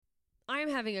I'm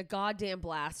having a goddamn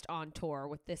blast on tour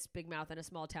with this Big Mouth in a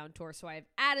Small Town tour. So I've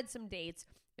added some dates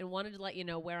and wanted to let you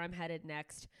know where I'm headed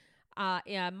next.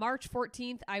 March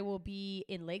 14th, I will be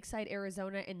in Lakeside,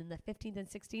 Arizona, and then the 15th and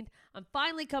 16th, I'm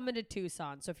finally coming to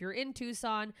Tucson. So if you're in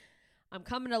Tucson, I'm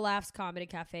coming to Laughs Comedy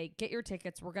Cafe. Get your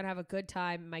tickets. We're going to have a good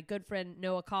time. My good friend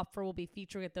Noah Kopfer will be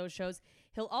featuring at those shows.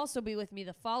 He'll also be with me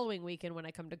the following weekend when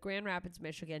I come to Grand Rapids,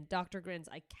 Michigan. Dr. Grins,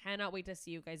 I cannot wait to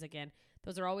see you guys again.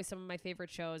 Those are always some of my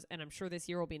favorite shows, and I'm sure this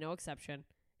year will be no exception.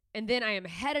 And then I am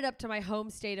headed up to my home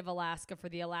state of Alaska for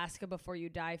the Alaska Before You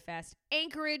Die Fest.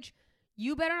 Anchorage,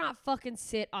 you better not fucking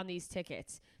sit on these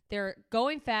tickets. They're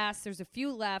going fast. There's a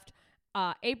few left.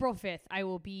 April 5th, I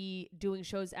will be doing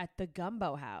shows at the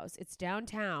Gumbo House. It's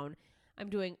downtown. I'm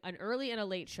doing an early and a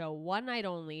late show, one night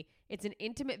only. It's an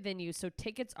intimate venue, so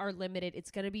tickets are limited. It's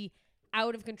going to be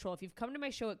out of control. If you've come to my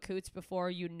show at Coots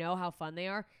before, you know how fun they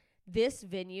are. This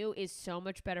venue is so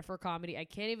much better for comedy. I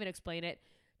can't even explain it.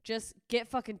 Just get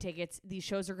fucking tickets. These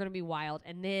shows are going to be wild.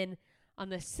 And then on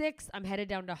the 6th, I'm headed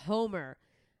down to Homer,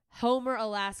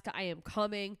 Alaska. I am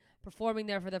coming, performing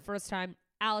there for the first time.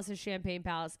 Alice's Champagne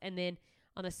Palace, and then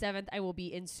on the 7th, I will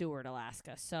be in Seward,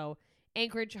 Alaska. So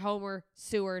Anchorage, Homer,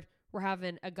 Seward, we're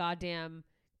having a goddamn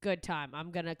good time. I'm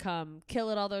going to come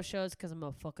kill at all those shows because I'm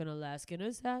a fucking Alaskan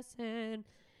assassin.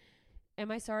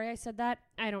 Am I sorry I said that?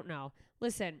 I don't know.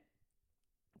 Listen,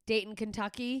 Dayton,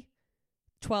 Kentucky,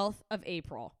 12th of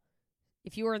April.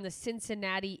 If you are in the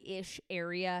Cincinnati-ish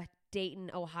area,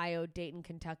 Dayton, Ohio, Dayton,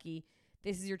 Kentucky,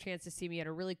 this is your chance to see me at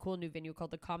a really cool new venue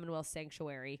called the Commonwealth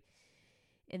Sanctuary.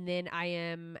 And then I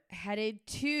am headed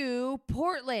to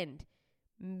Portland.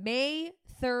 May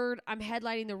 3rd, I'm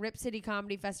headlining the Rip City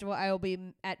Comedy Festival. I will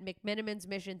be at McMenamin's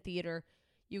Mission Theater.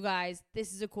 You guys,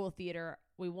 this is a cool theater.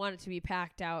 We want it to be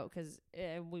packed out because,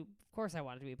 of course I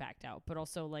want it to be packed out. But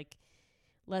also, like,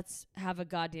 let's have a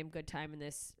goddamn good time in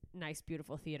this nice,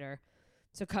 beautiful theater.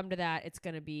 So come to that. It's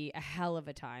going to be a hell of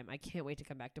a time. I can't wait to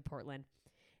come back to Portland.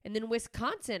 And then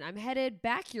Wisconsin, I'm headed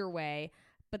back your way.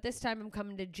 But this time I'm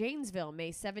coming to Janesville,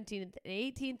 May 17th and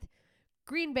 18th,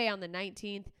 Green Bay on the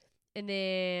 19th, and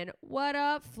then what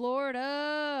up,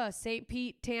 Florida, St.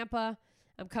 Pete, Tampa.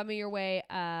 I'm coming your way.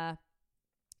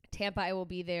 Tampa, I will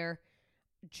be there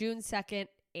June 2nd,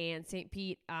 and St.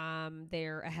 Pete,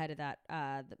 they're ahead of that,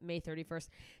 May 31st.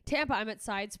 Tampa, I'm at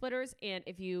Side Splitters, and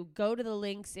if you go to the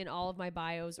links in all of my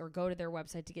bios or go to their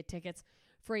website to get tickets,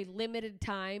 for a limited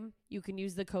time, you can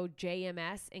use the code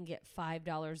JMS and get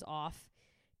 $5 off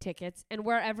tickets. And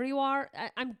wherever you are,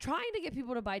 I'm trying to get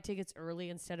people to buy tickets early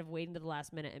instead of waiting to the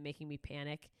last minute and making me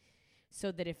panic,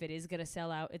 so that if it is going to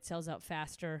sell out, it sells out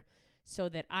faster, so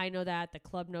that I know that, the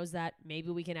club knows that, maybe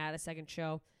we can add a second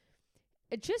show.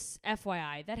 It just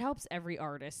FYI, that helps every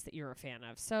artist that you're a fan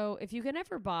of. So if you can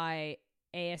ever buy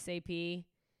ASAP,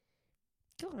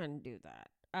 go ahead and do that.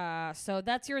 So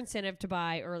that's your incentive to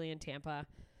buy early in Tampa.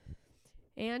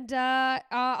 And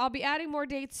I'll be adding more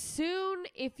dates soon.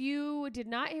 If you did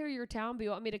not hear your town but you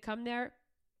want me to come there,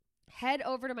 head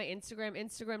over to my Instagram,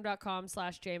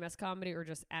 instagram.com/JMScomedy, or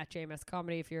just at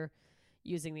JMScomedy if you're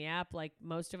using the app like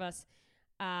most of us.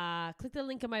 Click the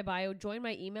link in my bio. Join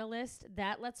my email list.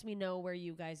 That lets me know where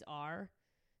you guys are,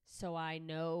 so I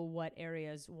know what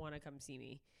areas want to come see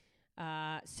me.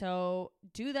 So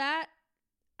do that.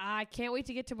 I can't wait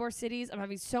to get to more cities. I'm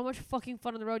having so much fucking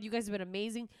fun on the road. You guys have been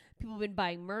amazing. People have been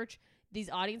buying merch. These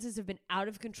audiences have been out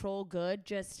of control good,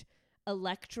 just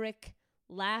electric,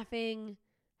 laughing,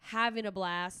 having a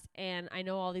blast. And I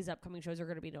know all these upcoming shows are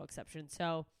going to be no exception.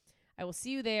 So I will see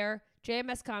you there.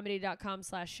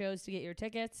 jmscomedy.com/shows to get your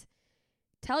tickets.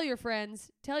 Tell your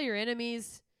friends. Tell your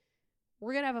enemies.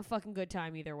 We're going to have a fucking good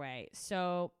time either way.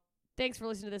 So thanks for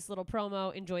listening to this little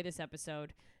promo. Enjoy this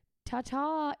episode.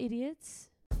 Ta-ta, idiots.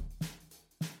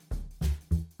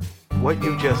 What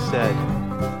you just said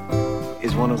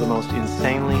is one of the most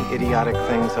insanely idiotic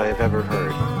things I have ever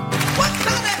heard. What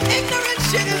kind of ignorant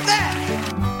shit is that?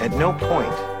 At no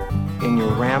point in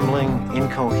your rambling,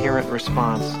 incoherent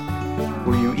response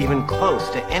were you even close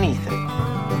to anything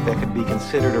that could be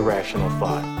considered a rational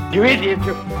thought. You idiot,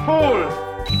 you fool!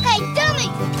 Hey,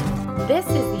 dummy! This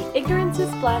is the Ignorance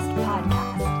is Blessed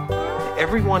podcast.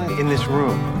 Everyone in this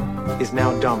room is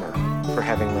now dumber for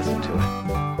having listened to it.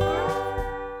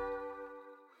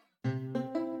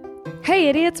 Hey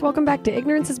idiots, welcome back to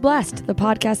Ignorance is Blessed, the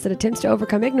podcast that attempts to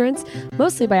overcome ignorance,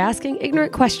 mostly by asking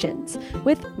ignorant questions,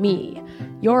 with me,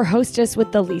 your hostess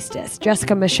with the leastest,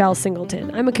 Jessica Michelle Singleton.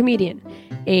 I'm a comedian,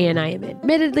 And I am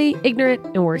admittedly ignorant,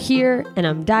 and we're here, and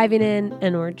I'm diving in,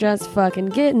 and we're just fucking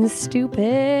getting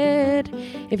stupid.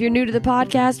 If you're new to the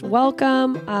podcast,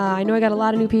 welcome. I know I got a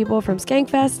lot of new people from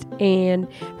Skankfest and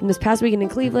from this past weekend in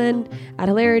Cleveland at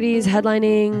Hilarities,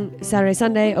 headlining Saturday,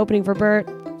 Sunday, opening for Bert,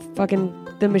 fucking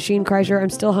the Machine Kreischer. I'm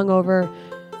still hungover.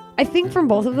 I think from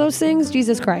both of those things,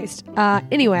 Jesus Christ.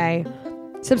 Anyway,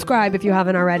 subscribe if you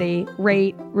haven't already.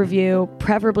 Rate, review,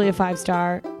 preferably a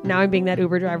 5-star. Now I'm being that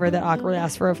Uber driver that awkwardly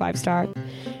asked for a 5-star.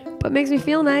 But makes me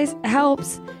feel nice. It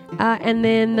helps. And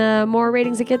then the more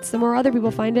ratings it gets, the more other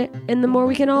people find it. And the more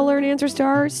we can all learn answers to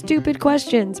our stupid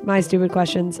questions. My stupid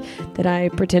questions that I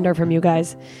pretend are from you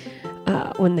guys.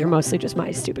 When they're mostly just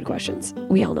my stupid questions.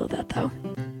 We all know that, though.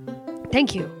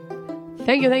 Thank you.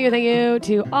 Thank you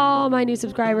to all my new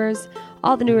subscribers,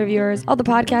 all the new reviewers, all the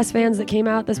podcast fans that came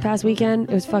out this past weekend.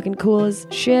 It was fucking cool as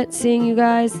shit seeing you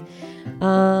guys.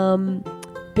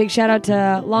 Big shout out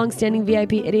to long-standing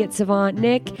VIP idiot savant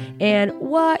Nick. And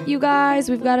what, you guys?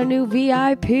 We've got a new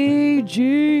VIP,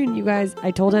 Gene. You guys, I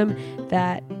told him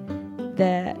that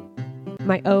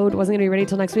my ode wasn't going to be ready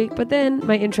till next week, but then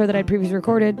my intro that I'd previously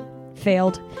recorded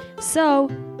failed. So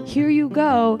here you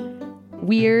go.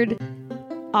 Weird.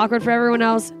 Awkward for everyone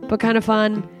else, but kind of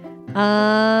fun.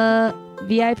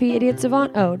 VIP Idiot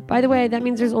Savant Ode. By the way, that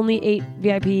means there's only 8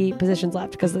 VIP positions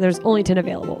left because there's only 10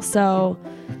 available. So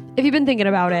if you've been thinking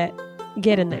about it,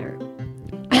 get in there.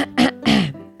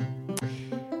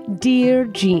 Dear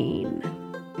Gene,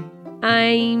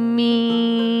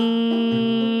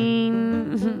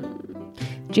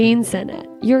 Gene Sennett,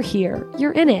 you're here.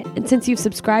 You're in it. And since you've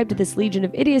subscribed to this legion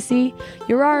of idiocy,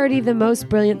 you're already the most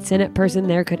brilliant Senate person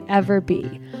there could ever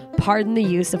be. Pardon the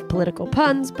use of political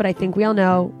puns, but I think we all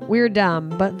know we're dumb,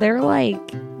 but they're like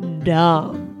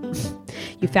dumb.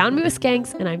 You found me with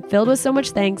skanks, and I'm filled with so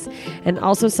much thanks, and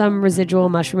also some residual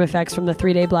mushroom effects from the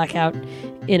 3-day blackout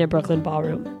in a Brooklyn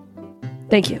ballroom.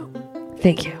 Thank you.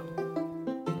 Thank you.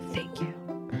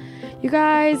 You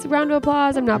guys, round of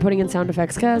applause. I'm not putting in sound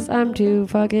effects because I'm too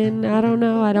fucking, I don't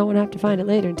know. I don't want to have to find it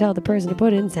later and tell the person to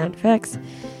put in sound effects.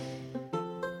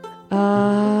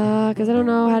 Because I don't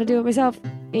know how to do it myself.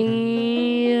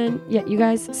 And yeah, you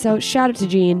guys. So shout out to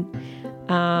Gene.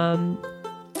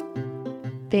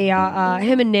 They are,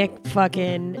 him and Nick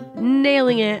fucking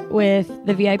nailing it with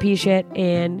the VIP shit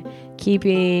and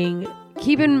keeping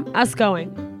us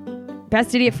going.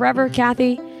 Best idiot forever,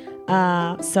 Kathy.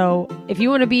 So if you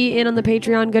want to be in on the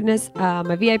Patreon goodness,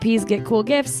 my VIPs get cool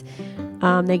gifts.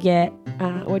 They get,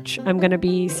 which I'm going to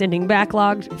be sending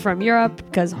backlogged from Europe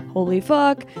because holy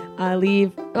fuck, I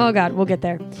leave. Oh God, we'll get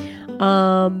there.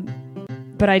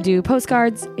 But I do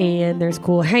postcards and there's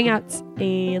cool hangouts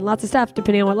and lots of stuff.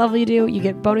 Depending on what level you do, you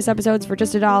get bonus episodes for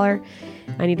just $1.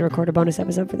 I need to record a bonus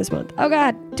episode for this month. Oh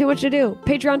God, too much to do.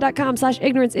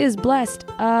 Patreon.com/ignorance is blessed.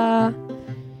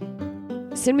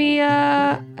 Send me,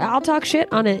 I'll talk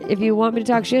shit on it. If you want me to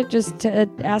talk shit, just to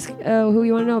ask who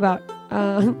you want to know about.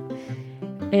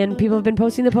 And people have been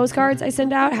posting the postcards I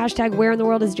send out. Hashtag where in the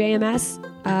world is JMS.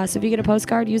 So if you get a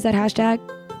postcard, use that hashtag.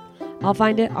 I'll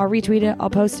find it. I'll retweet it. I'll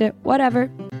post it.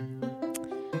 Whatever.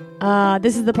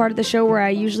 This is the part of the show where I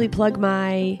usually plug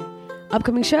my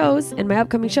upcoming shows. And my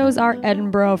upcoming shows are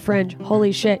Edinburgh Fringe.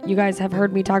 Holy shit. You guys have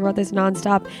heard me talk about this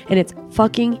nonstop. And it's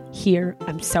fucking here.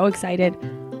 I'm so excited.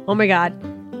 Oh my God.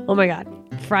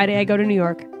 Friday I go to New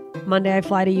York. Monday I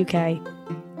fly to UK.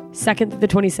 2nd through the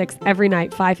 26th every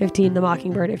night, 5:15 The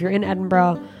Mockingbird. If you're in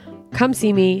Edinburgh, come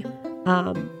see me.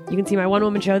 You can see my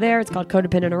one-woman show there. It's called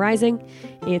Codependent Arising.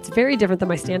 It's very different than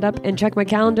my stand-up. And check my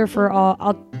calendar for all.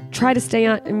 I'll try to stay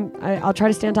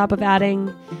on top of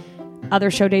adding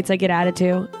other show dates I get added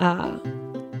to.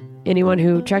 Anyone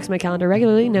who checks my calendar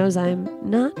regularly knows I'm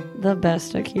not the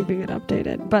best at keeping it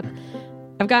updated, but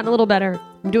I've gotten a little better.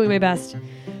 I'm doing my best.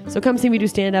 So come see me do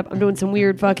stand-up. I'm doing some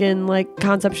weird fucking like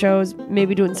concept shows,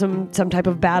 maybe doing some type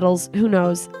of battles. Who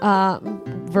knows?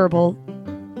 Verbal,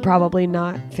 probably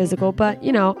not physical, but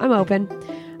you know, I'm open.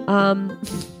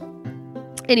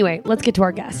 Anyway, let's get to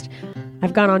our guest.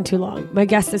 I've gone on too long. My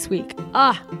guest this week,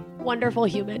 wonderful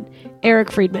human,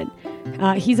 Eric Friedman.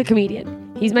 He's a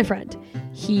comedian. He's my friend.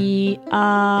 He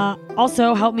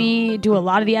also helped me do a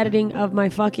lot of the editing of my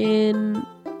fucking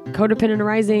Codependent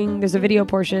Arising. There's a video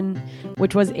portion,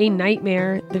 which was a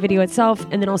nightmare, the video itself,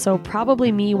 and then also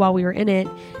probably me while we were in it.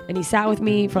 And he sat with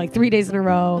me for like 3 days in a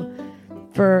row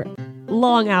for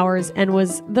long hours and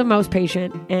was the most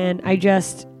patient. And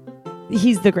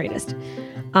he's the greatest.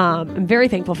 I'm very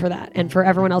thankful for that. And for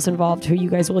everyone else involved who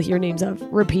you guys will hear names of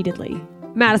repeatedly.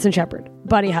 Madison Shepard,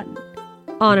 Buddy Hutton,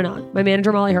 on and on. My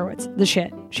manager, Molly Hurwitz, the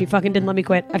shit. She fucking didn't let me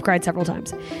quit. I've cried several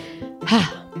times.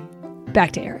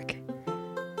 Back to Eric.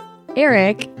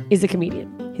 Eric is a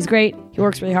comedian. He's great. He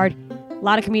works really hard. A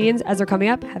lot of comedians, as they're coming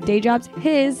up, have day jobs.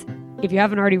 His, if you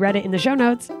haven't already read it in the show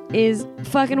notes, is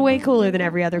fucking way cooler than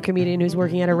every other comedian who's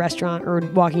working at a restaurant or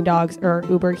walking dogs or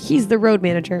Uber. He's the road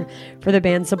manager for the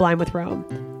band Sublime with Rome.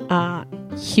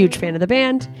 Huge fan of the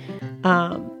band.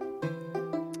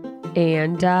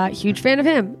 And huge fan of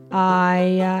him.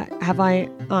 I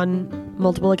on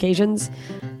multiple occasions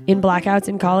in blackouts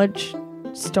in college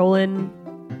stolen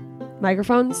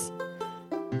microphones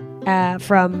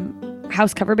from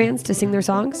house cover bands to sing their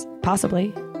songs.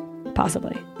 Possibly.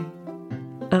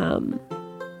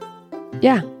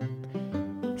 Yeah.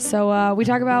 So we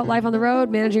talk about life on the road,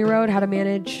 managing a road, how to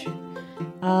manage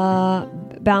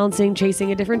balancing,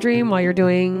 chasing a different dream while you're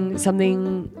doing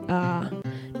something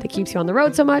that keeps you on the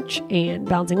road so much, and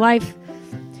balancing life,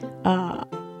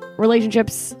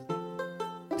 relationships,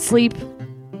 sleep,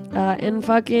 and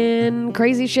fucking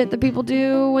crazy shit that people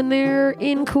do when they're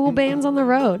in cool bands on the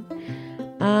road.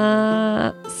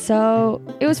 So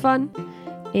it was fun,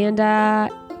 and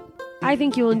I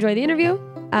think you'll enjoy the interview,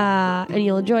 and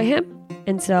you'll enjoy him,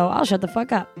 and so I'll shut the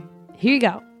fuck up. Here you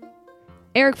go.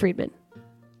 Eric Friedman.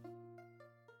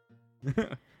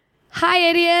 Hi,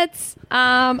 idiots.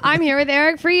 I'm here with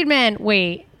Eric Friedman.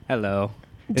 Wait. Hello.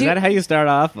 Is that how you start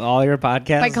off all your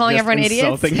podcasts? By calling Just everyone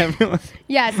idiots? insulting everyone?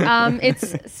 Yes.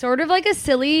 It's sort of like a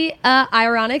silly,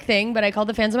 ironic thing, but I call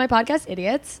the fans of my podcast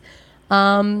idiots.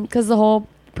 Because the whole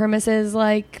premise is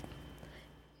like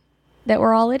that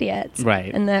we're all idiots.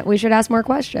 Right. And that we should ask more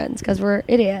questions because we're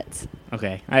idiots.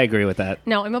 Okay, I agree with that.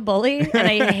 No, I'm a bully and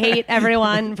I hate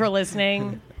everyone for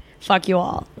listening. Fuck you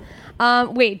all.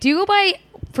 Wait, do you go by...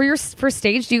 For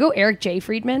stage, do you go Eric J.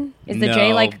 Friedman? Is the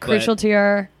J No, crucial to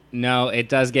your... No, it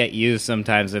does get used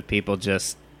sometimes if people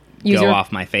just Use go your-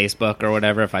 off my Facebook or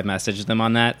whatever if I message them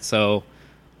on that. So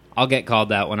I'll get called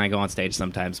that when I go on stage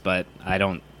sometimes, but I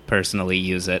don't personally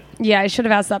use it. Yeah, I should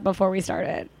have asked that before we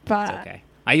started. But It's okay.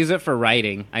 I use it for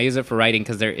writing.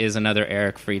 because there is another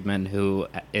Eric Friedman who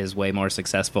is way more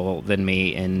successful than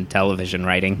me in television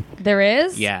writing. there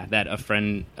is? Yeah, that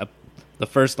the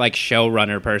first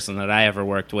showrunner person that I ever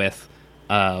worked with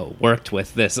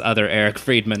this other Eric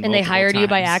Friedman. And they multiple hired you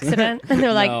by times. accident? And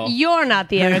they're like, No. you're not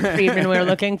the Eric Friedman we're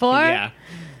looking for? Yeah.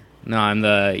 No, I'm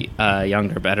the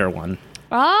younger, better one.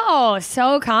 Oh,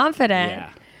 so confident.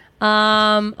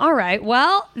 Yeah. All right.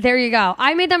 Well, there you go.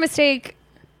 I made that mistake.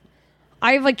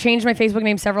 I've changed my Facebook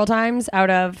name several times out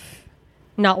of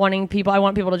not wanting people. I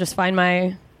want people to just find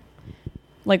my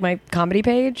comedy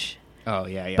page. Oh,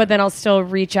 yeah. But then I'll still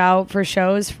reach out for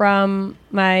shows from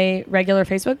my regular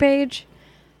Facebook page.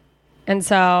 And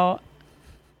so,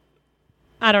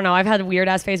 I don't know. I've had weird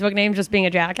ass Facebook names just being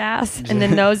a jackass. And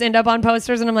then those end up on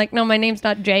posters. And I'm like, no, my name's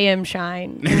not JM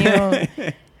Shine.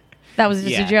 That was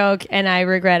just Yeah. a joke. And I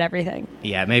regret everything.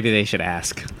 Yeah, maybe they should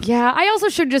ask. Yeah. I also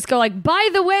should just go by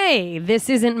the way, this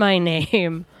isn't my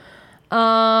name.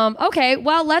 Okay.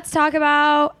 Well, let's talk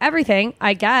about everything,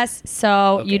 I guess.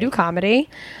 So you Okay. do comedy.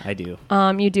 I do.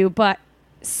 You do, but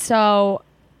so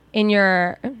in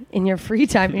your free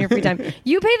time, you pay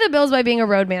the bills by being a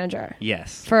road manager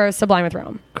Yes. for Sublime with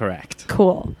Rome. Correct.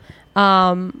 Cool.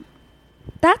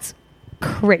 That's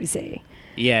crazy.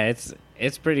 Yeah,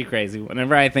 it's pretty crazy.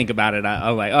 Whenever I think about it,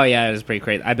 I'm like, oh, yeah, it's pretty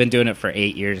crazy. I've been doing it for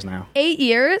 8 years now. 8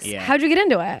 years? Yeah. How'd you get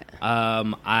into it?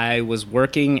 I was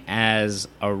working as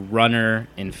a runner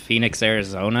in Phoenix,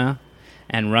 Arizona,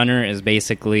 and runner is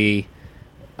basically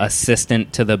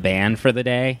assistant to the band for the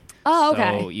day. Oh,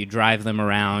 okay. So you drive them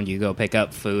around, you go pick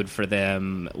up food for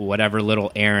them, whatever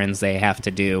little errands they have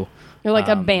to do. You're like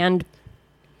a band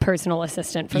personal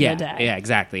assistant for yeah, the day. Yeah,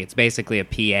 exactly. It's basically a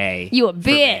PA. You a for bitch.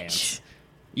 bands.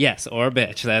 Yes, or a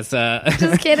bitch. That's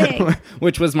Just kidding.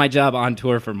 which was my job on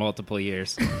tour for multiple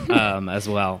years as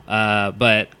well.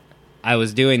 But I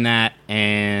was doing that,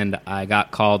 and I got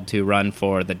called to run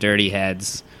for the Dirty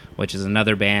Heads, which is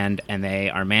another band, and they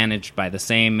are managed by the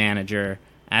same manager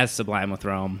as Sublime with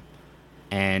Rome.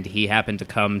 And he happened to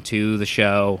come to the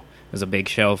show. It was a big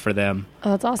show for them.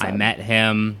 Oh, that's awesome. I met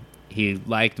him. He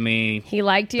liked me. He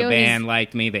liked you. The band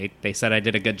liked me. They said I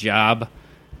did a good job.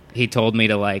 He told me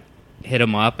to hit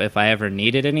him up if I ever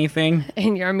needed anything.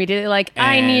 And you're immediately like,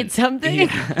 I And- need something.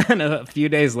 Yeah. And a few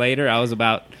days later, I was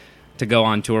about to go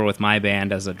on tour with my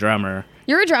band as a drummer.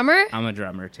 You're a drummer? I'm a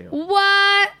drummer too.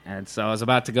 What? And so I was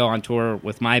about to go on tour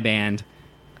with my band,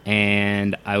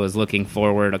 and I was looking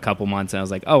forward a couple months, and I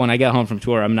was like, oh, when I get home from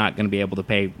tour, I'm not going to be able to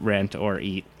pay rent or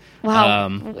eat. Wow.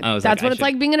 I was That's like, what it's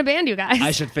like being in a band, you guys.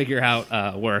 I should figure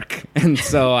out work. And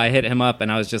so I hit him up,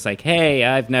 and I was just like, hey,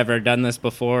 I've never done this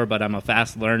before, but I'm a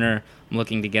fast learner. I'm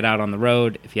looking to get out on the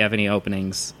road. If you have any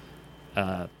openings,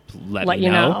 let me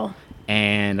you know. know.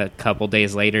 And a couple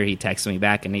days later, he texted me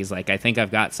back, and he's like, I think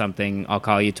I've got something. I'll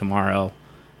call you tomorrow.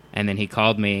 And then he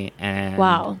called me and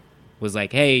Wow. was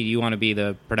like, hey, you want to be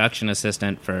the production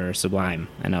assistant for Sublime?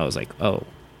 And I was like, oh,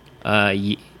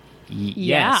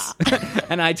 yes.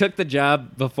 And I took the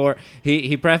job before.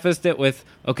 He prefaced it with,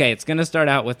 okay, it's going to start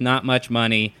out with not much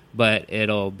money, but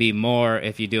it'll be more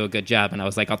if you do a good job. And I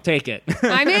was like, I'll take it.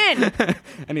 I'm in.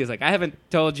 And he was like, I haven't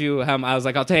told you how. I was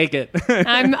like, I'll take it.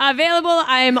 I'm available.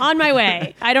 I'm on my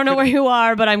way. I don't know where you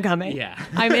are, but I'm coming. Yeah.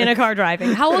 I'm in a car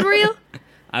driving. How old were you?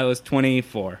 I was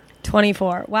 24.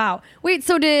 24. Wow. Wait,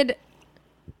 so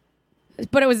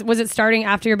but was it starting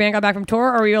after your band got back from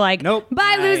tour, or were you like, Nope.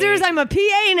 bye losers, I'm a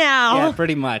PA now? Yeah,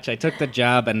 pretty much. I took the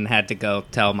job and had to go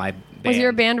tell my band. Was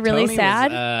your band really Tony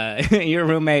sad? Was, your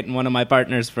roommate and one of my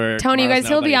partners for Tony, you Tomorrow's guys,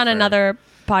 he'll be Nobody on for- another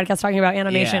podcast talking about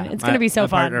animation. Yeah, It's going to be so my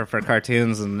fun. partner for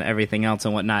cartoons and everything else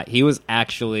and whatnot. He was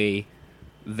actually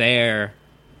there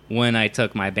when I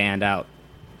took my band out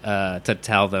to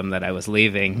tell them that I was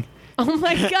leaving. Oh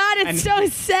my God, And it's so He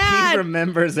sad.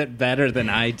 remembers it better than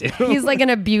I do. He's like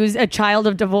a child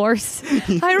of divorce.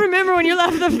 I remember when you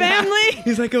left the family.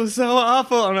 He's like, it was so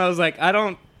awful. And I was like, I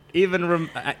don't even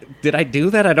did I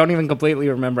do that? I don't even completely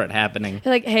remember it happening.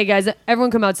 You're like, hey guys, everyone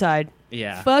come outside.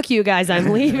 Yeah. Fuck you guys, I'm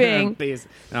leaving. Please.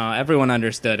 No, everyone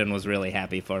understood and was really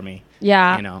happy for me.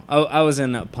 Yeah. You know, I was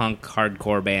in a punk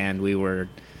hardcore band. We were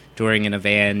touring in a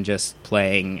van, just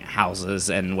playing houses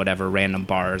and whatever random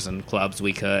bars and clubs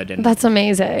we could. And That's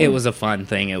amazing. it was a fun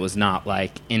thing. It was not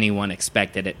like anyone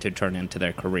expected it to turn into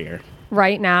their career.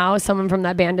 Right now, someone from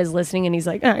that band is listening and he's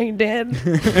like, I did.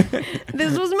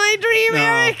 This was my dream,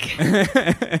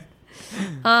 Eric.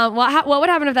 What would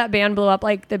happen if that band blew up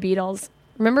like the Beatles?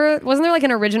 Remember, wasn't there like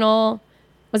an original...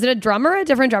 Was it a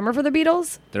different drummer for the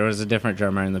Beatles? There was a different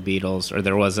drummer in the Beatles, or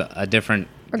there was a different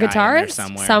Or guy in there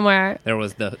guitarist? somewhere. There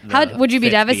was the How would you be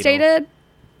fifth devastated? Beatle.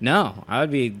 No, I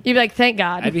would be. You'd be like, thank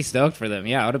God. I'd be stoked for them.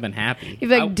 Yeah, I would have been happy. You'd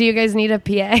be like, do you guys need a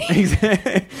PA?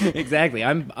 Exactly.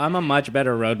 I'm a much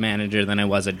better road manager than I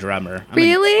was a drummer. I'm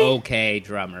Really? an okay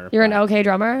drummer. You're an but- okay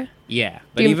drummer? Yeah,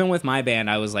 but even with my band,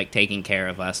 I was like taking care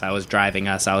of us. I was driving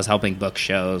us. I was helping book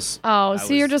shows. Oh, I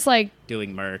so you're was just like,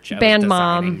 doing merch. I band was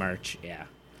designing mom. merch. Yeah.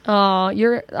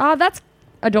 that's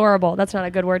adorable. That's not a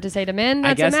good word to say to men.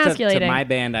 That's I guess to emasculating. my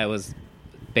band, I was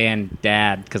band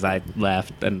dad because I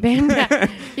left and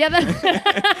Yeah,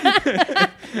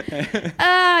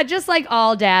 just like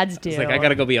all dads do. it's like I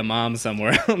gotta go be a mom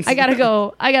somewhere else. I gotta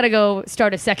go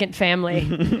start a second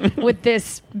family with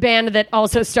this band that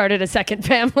also started a second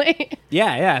family.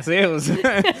 Yeah. See, it was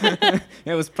it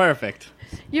was perfect.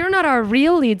 You're not our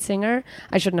real lead singer.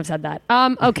 I shouldn't have said that.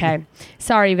 Okay.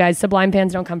 Sorry, you guys. Sublime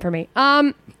fans don't come for me.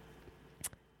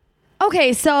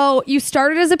 Okay, so you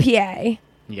started as a PA,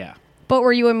 Yeah. but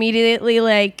were you immediately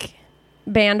like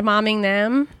band momming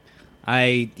them?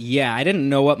 I didn't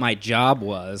know what my job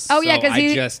was. Oh, yeah, so 'cause I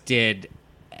you- just did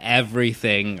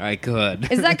everything I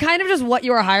could. Is that kind of just what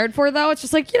you were hired for, though? It's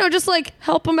just like, just like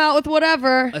help them out with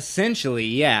whatever. Essentially,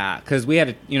 yeah, because we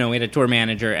had a tour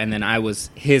manager, and then I was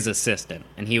his assistant,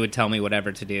 and he would tell me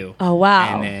whatever to do. Oh,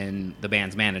 wow. And then the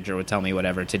band's manager would tell me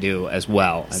whatever to do as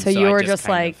well. And So you I were just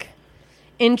kind like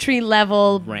entry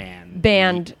level of ran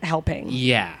band helping.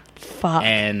 Yeah, Fuck.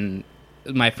 and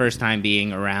my first time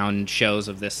being around shows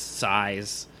of this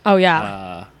size. Oh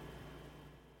yeah.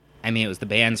 It was the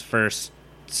band's first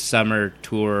summer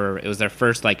tour. It was their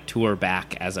first like tour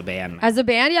back as a band. As a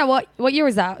band, yeah. What year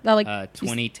was that? That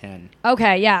 2010.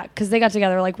 Okay, yeah, because they got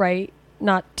together like right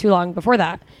not too long before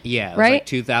that. Yeah, it was Right? like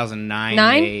 2009.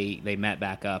 Nine? They met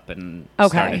back up and Okay.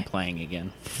 started playing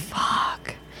again.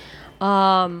 Fuck.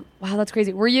 Wow, that's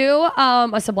crazy. Were you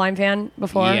a Sublime fan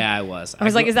before? Yeah, I was. I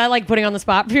was like, is that like putting on the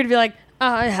spot for you to be like,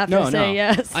 I have no, to say no.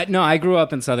 yes? I grew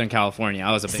up in Southern California.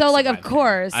 I was a big So, like, Sublime of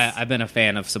course. fan. I've been a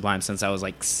fan of Sublime since I was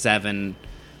like 7.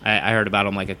 I heard about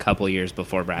them like a couple years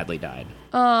before Bradley died.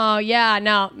 Oh yeah,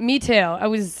 no, me too.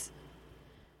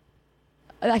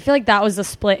 I feel like that was the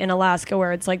split in Alaska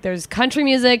where it's like there's country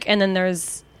music and then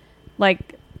there's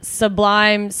like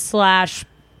Sublime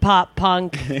 / pop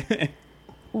punk,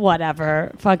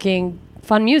 whatever, fucking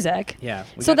fun music. Yeah.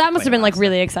 we So got to that must play have been like last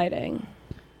really exciting.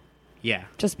 Yeah.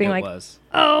 Just being it like, was.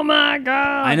 oh my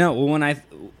God. I know. Well,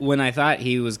 when I thought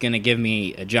he was going to give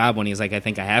me a job, when he's like, I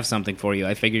think I have something for you,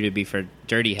 I figured it'd be for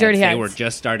Dirty Heads. Dirty They Heads. were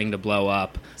just starting to blow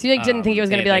up. So you like, didn't think it was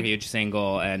They going to had be their like, huge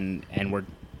single and were,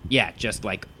 just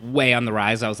like way on the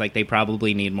rise. I was like, they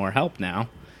probably need more help now.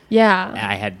 yeah.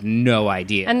 I had no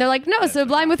idea. And they're like, no,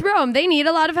 Sublime with Rome. They need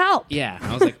a lot of help. Yeah.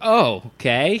 I was like, oh,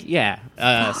 okay. Yeah.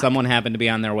 Someone happened to be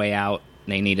on their way out.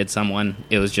 They needed someone.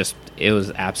 It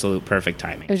was absolute perfect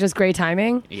timing. It was just great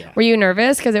timing. Yeah. Were you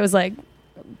nervous? Because it was like,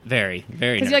 Very,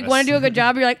 very. Because you like want to do a good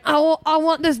job. You're like, oh, I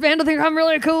want this band to think I'm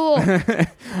really cool.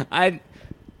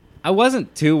 I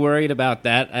wasn't too worried about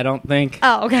that. I don't think.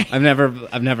 Oh, okay. I've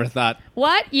never thought.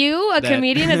 What? You, a That-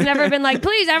 comedian, has never been like,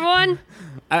 please, everyone.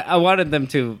 I wanted them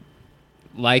to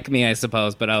like me, I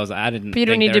suppose, but I didn't. But you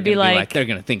don't think need they to were be gonna like- they're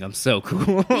gonna think I'm so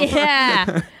cool.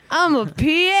 Yeah, I'm a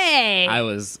PA. I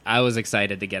was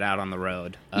excited to get out on the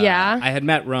road. Yeah? I had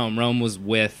met Rome. Rome was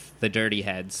with the Dirty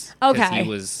Heads. 'cause Okay. He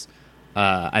was.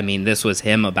 I mean, this was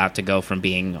him about to go from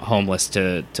being homeless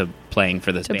to playing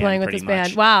for this To band. playing with pretty this much,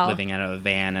 band. Wow. Living out of a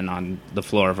van and on the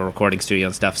floor of a recording studio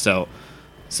and stuff. So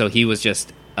he was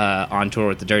just on tour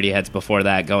with the Dirty Heads before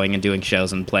that, going and doing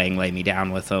shows and playing Lay Me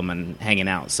Down with them and hanging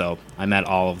out. So I met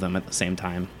all of them at the same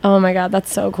time. Oh my God,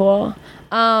 that's so cool.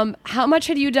 How much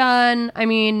had you done, I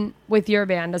mean, with your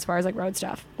band as far as like road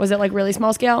stuff? Was it like really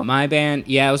small scale? My band,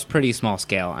 yeah, it was pretty small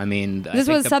scale. I mean, This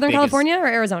was Southern California or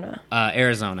Arizona?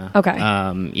 Arizona. Okay.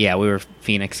 Yeah, we were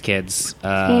Phoenix kids.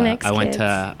 Phoenix I went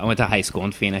kids. to high school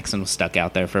in Phoenix and was stuck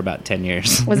out there for about 10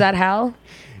 years. Was that hell?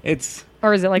 It's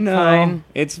Or is it like no, fine?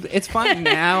 it's fine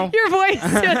now. Your voice.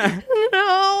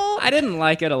 No. I didn't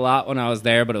like it a lot when I was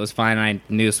there, but it was fine. I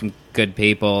knew some good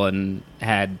people and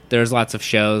there's lots of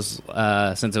shows.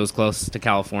 Since it was close to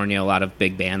California, a lot of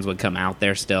big bands would come out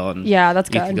there still, and Yeah, that's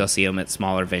you good. could go see them at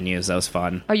smaller venues. That was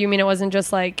fun. Oh, you mean it wasn't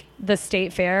just like the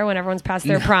state fair when everyone's past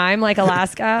their prime, like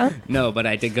Alaska? No, but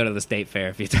I did go to the state fair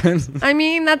a few times. I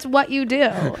mean, that's what you do.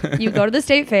 You go to the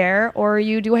state fair or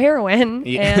you do heroin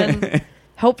Yeah. and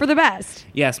hope for the best.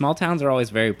 Yeah, small towns are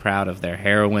always very proud of their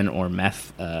heroin or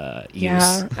meth use.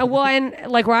 Yeah. Well, and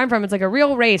like where I'm from, it's like a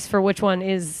real race for which one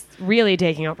is really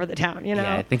taking over the town, you know?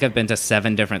 Yeah, I think I've been to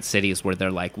 7 different cities where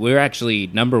they're like, we're actually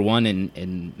number 1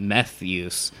 in meth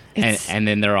use. And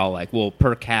then they're all like, well,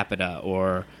 per capita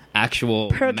or actual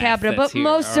Per meth capita, that's but here.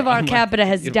 most of Or- our I'm like, capita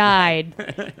has died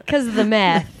because of the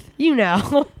meth, you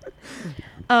know.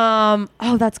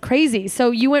 Oh, that's crazy. So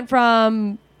you went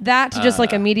from that to just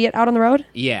like immediate out on the road?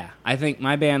 Yeah, I think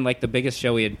my band, like the biggest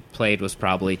show we had played was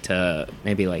probably to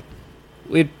maybe like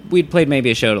we'd played maybe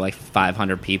a show to like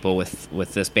 500 people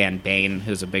with this band Bane,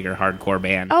 who's a bigger hardcore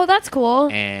band. Oh, that's cool.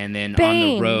 And then on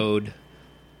Bane. the road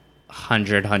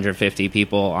 150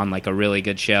 people on like a really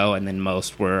good show, and then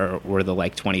most were the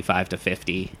like 25 to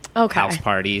 50 Okay. house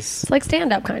parties. It's like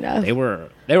stand up kind of. They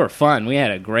were fun. We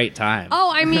had a great time.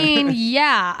 Oh, I mean,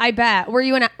 yeah, I bet. Were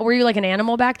you like an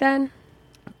animal back then?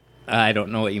 I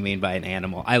don't know what you mean by an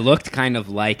animal. I looked kind of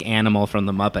like Animal from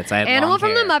the Muppets. I had Animal long from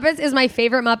hair. the Muppets is my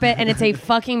favorite Muppet, and it's a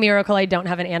fucking miracle I don't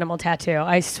have an animal tattoo.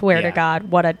 I swear to Yeah. God,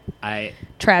 what a I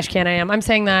trash can I am. I'm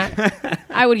saying that.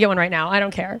 I would get one right now. I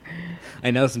don't care.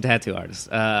 know some tattoo artists.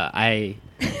 I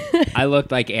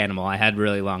looked like Animal. I had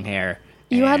really long hair.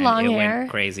 You had and long it hair? Went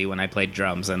crazy when I played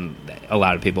drums, and a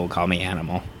lot of people would call me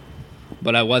Animal.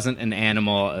 But I wasn't an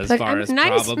animal as Like, far I'm as a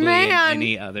nice probably man.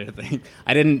 any other thing.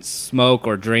 I didn't smoke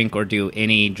or drink or do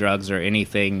any drugs or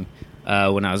anything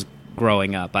when I was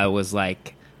growing up. I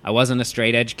wasn't a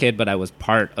straight edge kid, but I was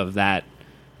part of that.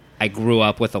 I grew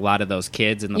up with a lot of those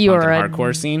kids in the You punk were and a-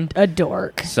 hardcore scene. A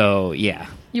dork. So yeah,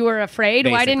 You were afraid?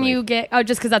 Why didn't Basically. you get... Oh,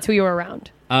 just because that's who you were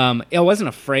around. I wasn't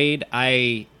afraid.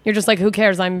 You're just like, who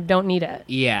cares? I don't need it.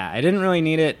 Yeah, I didn't really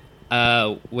need it.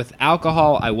 With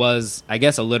alcohol, I was, I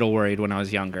guess, a little worried when I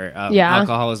was younger. Yeah.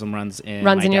 Alcoholism runs in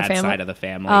Runs my in your dad's family? side of the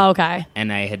family. Oh, okay.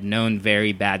 And I had known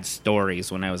very bad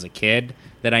stories when I was a kid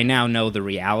that I now know the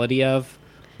reality of.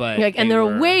 But You're like, and they they're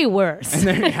were- way worse.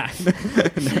 Yeah.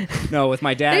 No, with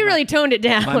my dad. They really toned it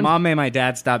down. My mom made my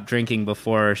dad stop drinking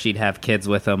before she'd have kids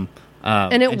with him.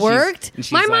 And it she's- worked? and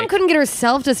she's My mom like, couldn't get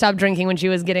herself to stop drinking when she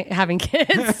was having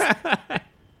kids.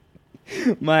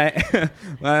 my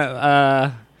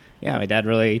dad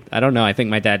really, I don't know. I think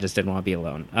my dad just didn't want to be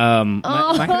alone. Or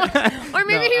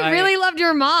maybe No, he really loved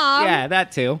your mom. Yeah,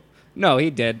 that too. No, he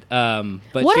did. But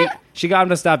What she got him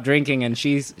to stop drinking, and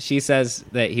she says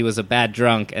that he was a bad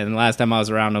drunk. And last time I was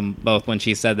around them both, when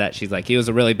she said that, she's like, he was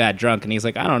a really bad drunk, and he's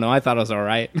like, I don't know, I thought it was all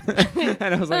right. And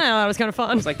I was like, that was kind of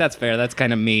fun. that's fair. That's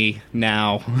kind of me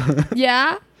now.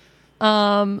 Yeah.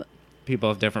 People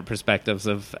have different perspectives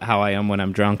of how I am when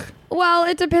I'm drunk. Well,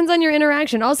 it depends on your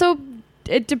interaction. Also,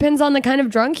 it depends on the kind of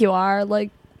drunk you are. Like,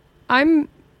 I'm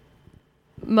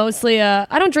mostly I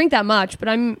don't drink that much, but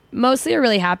I'm mostly a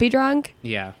really happy drunk.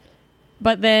 Yeah.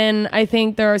 But then I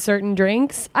think there are certain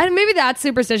drinks. Maybe that's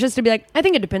superstitious to be like, I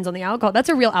think it depends on the alcohol. That's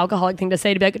a real alcoholic thing to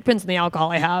say, to be like, it depends on the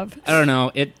alcohol I have. I don't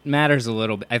know. It matters a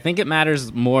little bit. I think it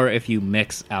matters more if you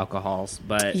mix alcohols.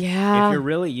 But Yeah. if you're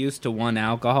really used to one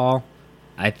alcohol,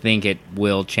 I think it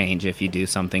will change if you do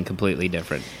something completely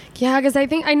different. Yeah, because I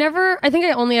think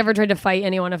I only ever tried to fight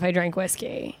anyone if I drank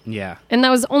whiskey. Yeah. And that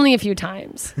was only a few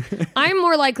times. I'm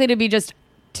more likely to be just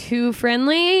too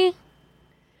friendly,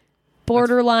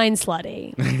 borderline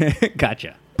slutty.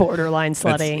 Gotcha. Borderline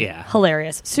slutty. yeah.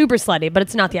 Hilarious. Super slutty, but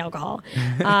it's not the alcohol.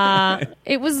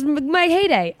 It was my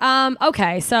heyday.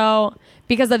 Okay, so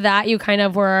because of that, you kind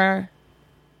of were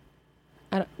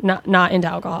not into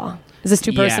alcohol. Is this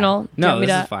too personal? Do you No, want me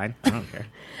this to- is fine. I don't care.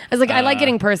 I was like, I like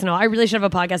getting personal. I really should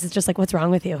have a podcast. It's just like, what's wrong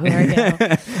with you? Who are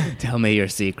you? Tell me your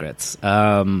secrets.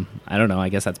 I don't know. I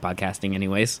guess that's podcasting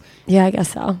anyways, Yeah, I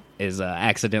guess so. is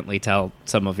accidentally tell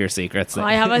some of your secrets.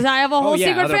 I have a whole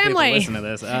secret other people family. listen to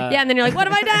this. Yeah, and then you're like, what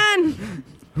have I done?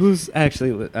 Who's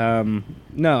actually...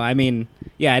 no, I mean,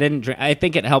 yeah, I didn't drink. I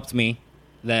think it helped me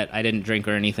that I didn't drink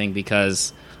or anything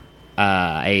because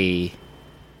I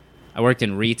worked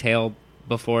in retail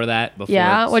before that.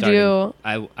 Yeah, what'd you-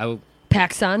 I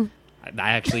PacSun. I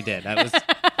actually did.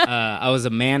 I was a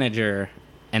manager,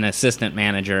 an assistant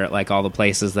manager at like all the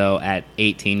places though at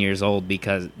 18 years old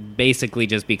because I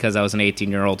was an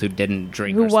 18-year-old who didn't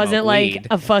drink Who or wasn't smoke like weed.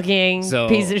 a fucking So,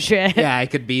 piece of shit. Yeah, I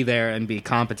could be there and be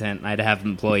competent. I'd have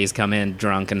employees come in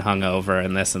drunk and hungover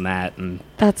and this and that and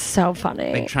That's so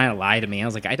funny. like trying to lie to me. I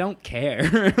was like, I don't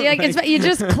care. Yeah, like, you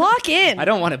just clock in. I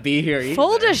don't want to be here either.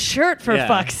 Fold a shirt for Yeah.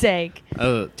 fuck's sake.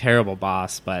 Oh, terrible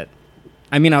boss, but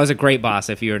I mean, I was a great boss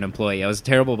if you're an employee. I was a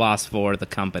terrible boss for the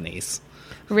companies.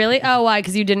 Really? Oh, why?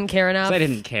 Because you didn't care enough? 'Cause I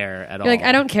didn't care at all. You're like,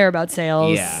 I don't care about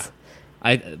sales. Yeah.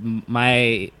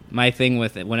 My thing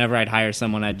with it, whenever I'd hire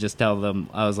someone, I'd just tell them,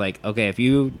 I was like, okay, if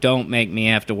you don't make me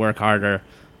have to work harder,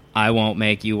 I won't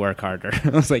make you work harder. I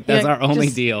was like, that's Yeah, our only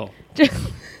just- deal.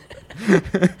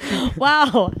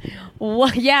 Wow.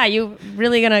 Well, yeah, you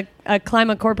really gonna climb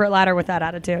a corporate ladder with that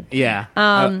attitude. Yeah.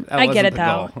 I that get wasn't it the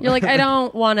though. goal. You're like, I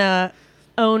don't want to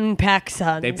own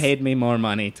PacSuns. They paid me more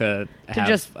money to have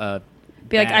just a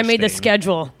Be like, I badge made the thing.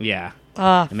 schedule. Yeah. Oh,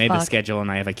 I made the fuck. schedule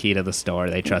and I have a key to the store.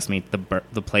 They trust me.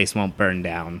 The place won't burn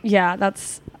down. Yeah, that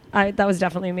was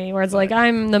definitely me. Where it's like,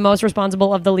 I'm the most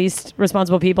responsible of the least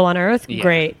responsible people on earth. Yeah.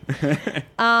 Great.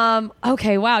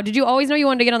 Okay. Wow. Did you always know you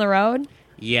wanted to get on the road?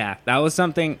 Yeah, that was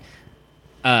something.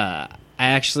 I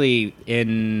actually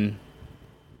in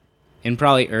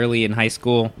probably early in high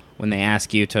school when they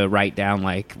ask you to write down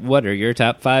like what are your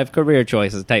top 5 career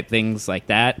choices type things like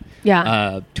that.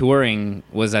 Yeah. Touring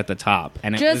was at the top,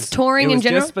 and Just touring it in was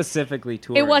general? Just specifically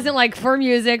touring. It wasn't like for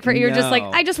music. You're just like,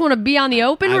 No. I just want to be on the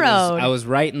open road. I was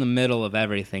right in the middle of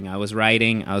everything. I was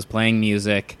writing. I was playing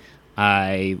music.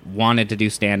 I wanted to do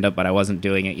stand up, but I wasn't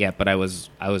doing it yet. But I was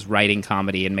writing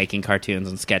comedy and making cartoons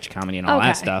and sketch comedy and all Okay.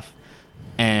 that stuff.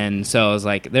 And so I was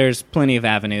like, "There's plenty of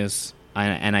avenues,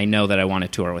 and I know that I want to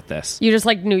tour with this." You just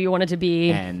like knew you wanted to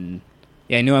be And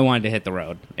yeah, I knew I wanted to hit the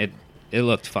road. It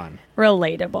looked fun.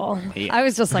 relatable. Yeah. I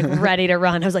was just like ready to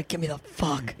run. I was like, give me the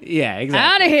fuck Yeah,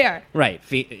 exactly. out of here. Right,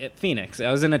 Phoenix.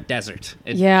 I was in a desert.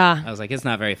 Yeah. I was like, it's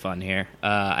not very fun here.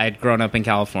 I had grown up in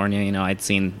California. You know, I'd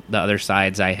seen the other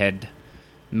sides. I had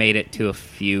made it to a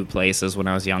few places when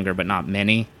I was younger, but not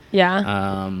many.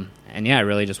 Yeah. And yeah, I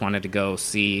really just wanted to go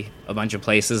see a bunch of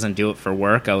places and do it for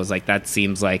work. I was like, that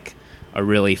seems like a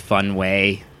really fun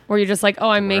way. Where you're just like, oh,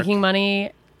 I'm work. making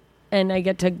money and I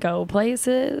get to go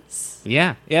places.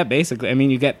 Yeah, basically. I mean,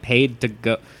 you get paid to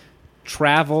go.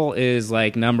 Travel is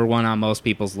like number one on most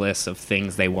people's lists of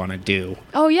things they want to do.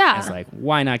 Oh, yeah. It's like,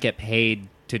 why not get paid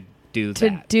to do to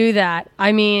that? do that.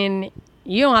 I mean,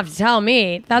 you don't have to tell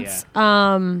me. That's,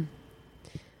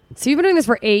 so you've been doing this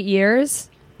for 8 years?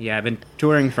 Yeah, I've been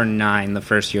touring for 9. The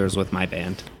first year was with my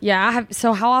band. Yeah.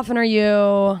 So how often are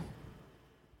you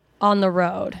on the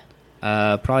road?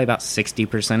 Probably about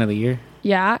 60% of the year.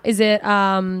 Yeah. Is it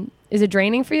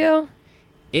draining for you?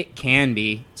 It can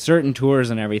be. Certain tours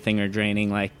and everything are draining.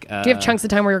 Like, Do you have chunks of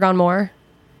time where you're gone more?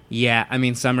 Yeah, I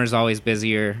mean, summer's always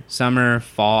busier. Summer,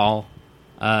 fall,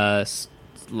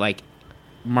 like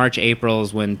March, April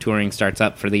is when touring starts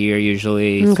up for the year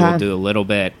usually. So Okay. we'll do a little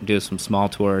bit, do some small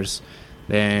tours.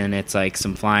 Then it's like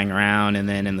some flying around, and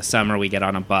then in the summer we get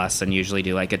on a bus and usually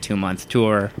do like a 2-month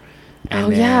tour. And Oh,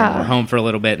 then yeah. we're home for a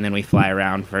little bit, and then we fly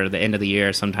around for the end of the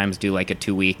year. Sometimes do like a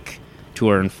 2-week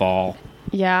tour in fall.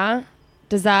 Yeah.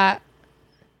 Does that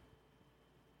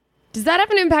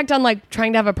have an impact on like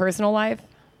trying to have a personal life?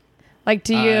 Like,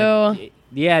 do you?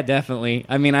 Yeah, definitely.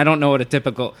 I mean, I don't know what a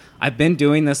typical... I've been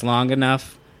doing this long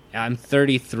enough. I'm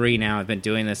 33 now. I've been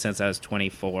doing this since I was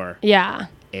 24. Yeah.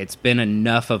 It's been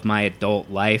enough of my adult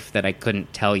life that I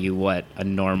couldn't tell you what a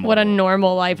normal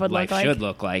life would life look like. should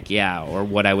look like, yeah, or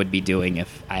what I would be doing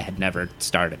if I had never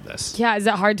started this. Yeah. Is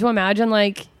it hard to imagine?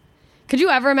 Like, Could you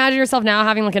ever imagine yourself now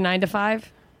having like a 9 to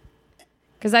 5?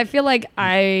 Because I feel like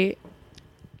I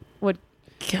would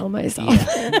kill myself.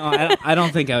 Yeah. No, I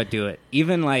don't think I would do it.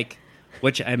 Even like,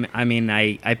 which I mean,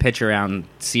 I pitch around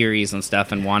series and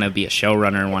stuff and want to be a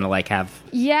showrunner and want to like have.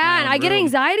 Yeah, and I get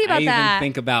anxiety about I that. even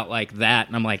think about like that,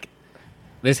 and I'm like,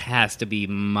 this has to be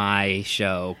my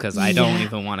show because I don't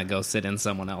even want to go sit in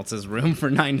someone else's room for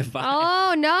 9 to 5.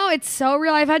 Oh no, it's so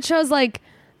real. I've had shows like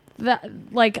that,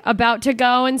 like about to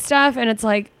go and stuff, and it's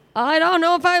like I don't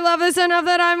know if I love this enough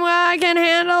that I can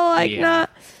handle like not.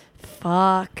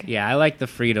 Fuck. Yeah, I like the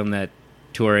freedom that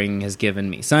touring has given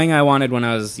me. Something I wanted when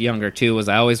I was younger too was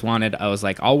I was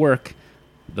like, I'll work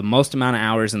the most amount of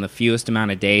hours in the fewest amount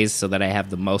of days so that I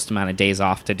have the most amount of days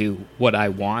off to do what I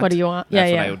want. What do you want?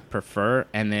 That's what I would prefer.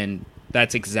 And then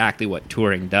that's exactly what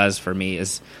touring does for me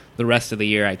is the rest of the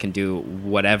year I can do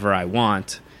whatever I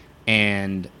want.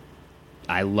 And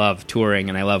I love touring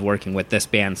and I love working with this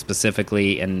band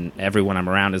specifically, and everyone I'm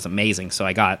around is amazing. So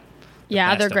I got the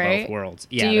best they're of great. both worlds.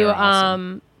 Yeah, they're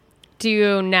awesome. Do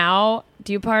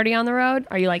you party on the road?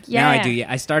 Are you like, Now I do.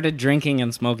 Yeah, I started drinking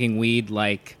and smoking weed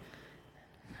like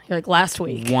you're like last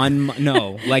week.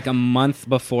 Like a month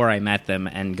before I met them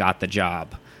and got the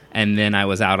job, and then I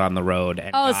was out on the road.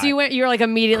 And so you were like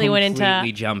immediately went into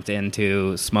completely jumped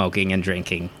into smoking and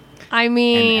drinking. I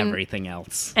mean, and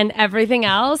everything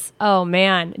else. Oh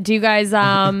man, do you guys?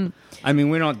 I mean,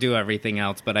 we don't do everything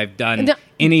else, but I've done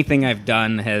anything I've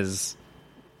done has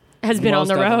been on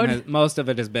the road. Most of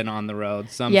it has been on the road.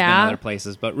 Some's been other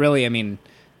places, but really, I mean,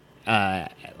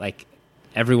 like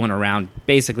everyone around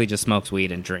basically just smokes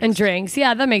weed and drinks.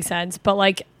 Yeah, that makes sense. But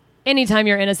like, anytime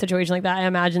you're in a situation like that, I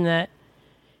imagine that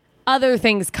other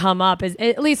things come up. Is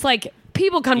at least like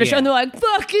people come to show and they're like,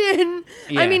 "Fucking."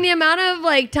 I mean, the amount of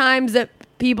like times that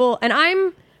people, and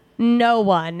I'm no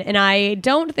one, and I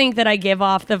don't think that I give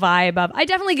off the vibe of. I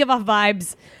definitely give off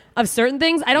vibes of certain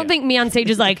things. I don't think me on stage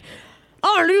is like, I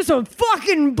want to do some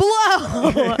fucking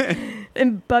blow.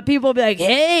 But people will be like,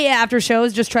 hey, after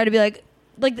shows, just try to be like,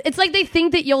 it's like they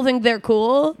think that you'll think they're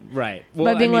cool. Right.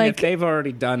 Well, I mean, if they've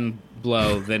already done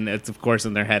blow, then it's of course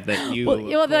in their head that you.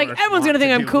 Well, they're like, everyone's going to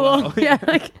think I'm cool. Yeah.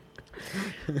 Like,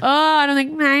 I don't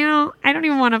think, I don't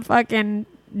even want to fucking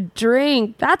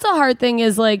drink. That's a hard thing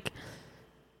is like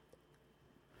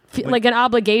an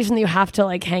obligation that you have to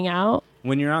like hang out.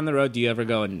 When you're on the road, do you ever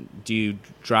go and do you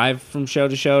drive from show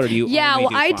to show, or do you? Yeah, only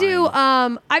well, I do.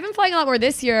 I've been flying a lot more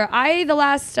this year. The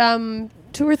last 2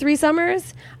 or 3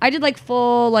 summers, I did like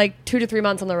full 2 to 3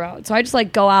 months on the road. So I just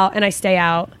like go out and I stay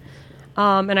out,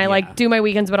 and I like do my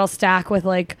weekends, but I'll stack with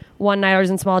like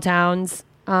one-nighters in small towns,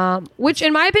 which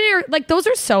in my opinion, like those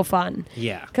are so fun.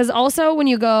 Yeah. Because also when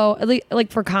you go, at least,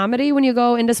 like for comedy, when you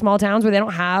go into small towns where they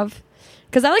don't have,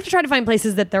 because I like to try to find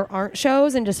places that there aren't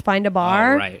shows and just find a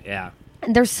bar. Oh, right. Yeah.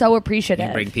 And they're so appreciative.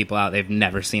 You bring people out they've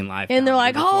never seen live. And they're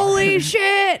like, before. holy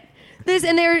shit.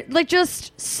 And they're like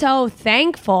just so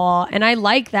thankful. And I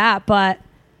like that. But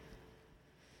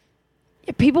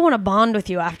people want to bond with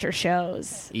you after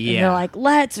shows. Yeah. And they're like,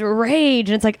 let's rage.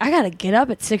 And it's like, I got to get up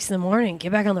at 6 a.m,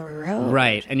 get back on the road.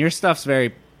 Right. And your stuff's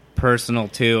very personal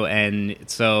too. And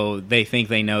so they think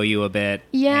they know you a bit.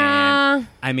 Yeah. And,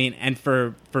 I mean, and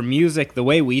for music, the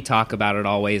way we talk about it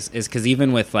always is because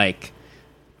even with like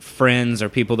friends or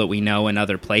people that we know in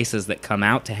other places that come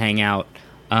out to hang out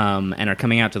and are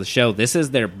coming out to the show, this is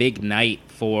their big night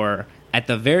for at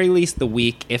the very least the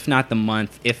week, if not the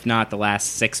month, if not the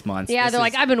last 6 months. Yeah, they're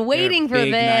like, I've been waiting for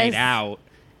big this night out.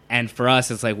 And for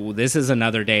us, it's like, well, this is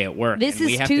another day at work. This and is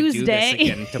we have Tuesday. to do this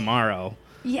again tomorrow.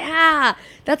 Yeah,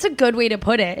 that's a good way to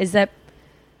put it. Is that?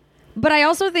 But I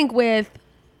also think I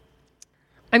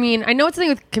know it's a thing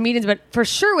with comedians, but for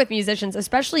sure with musicians,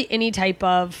 especially any type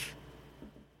of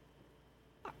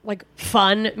like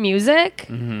fun music,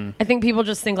 I think people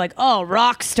just think like, oh,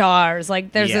 rock stars.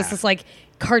 Like there's this like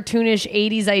cartoonish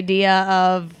 80s idea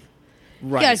of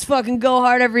you guys fucking go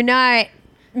hard every night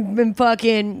and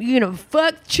fucking,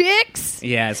 fuck chicks.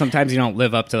 Yeah, sometimes you don't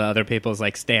live up to the other people's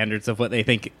like standards of what they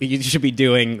think you should be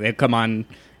doing. They come on,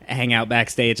 hang out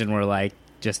backstage, and we're like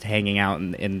just hanging out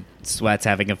in sweats,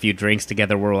 having a few drinks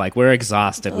together. We're like, we're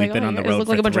exhausted. We've been on the road look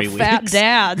for like a bunch 3 of weeks. fat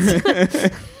dads.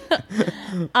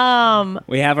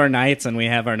 We have our nights, and we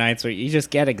have our nights where you just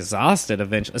get exhausted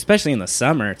eventually, especially in the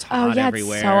summer. It's hot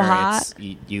everywhere. It's so hot.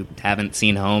 You haven't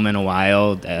seen home in a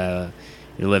while.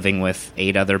 You're living with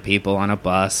 8 other people on a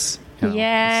bus.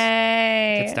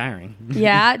 Yay. It's tiring.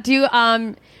 Yeah. Do you,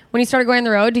 when you started going on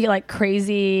the road, do you get like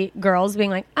crazy girls being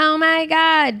like, oh my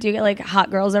God? Do you get like hot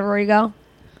girls everywhere you go?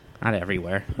 Not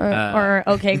everywhere. Or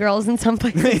okay girls in some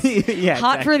places. Yeah,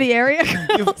 Hot for the area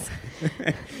girls.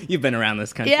 You've been around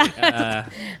this country. Yeah.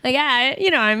 Like, yeah, you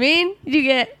know what I mean? You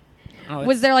get...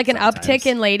 Was there like an uptick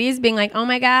in ladies being like, oh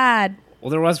my God?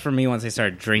 Well, there was for me once I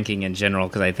started drinking in general,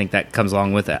 because I think that comes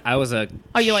along with it. I was a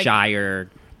shyer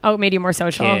it made you more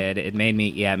social? kid. It made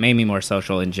me more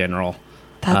social in general.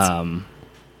 That's...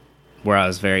 Where I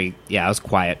was I was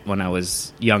quiet when I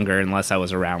was younger, unless I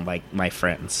was around like my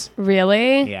friends.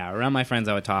 Really? Yeah, around my friends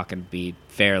I would talk and be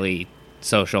fairly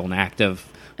social and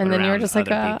active. And then you were just like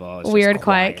a weird,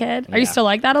 quiet kid? Yeah. Are you still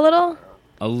like that a little?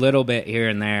 A little bit here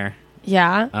and there.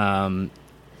 Yeah?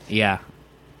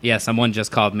 Yeah, someone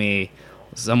just called me.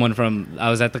 I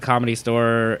was at the Comedy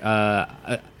Store.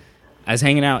 I was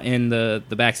hanging out in the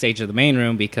backstage of the main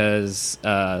room because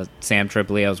Sam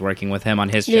Tripoli, I was working with him on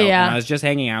his show. Yeah. And I was just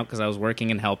hanging out because I was working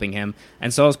and helping him.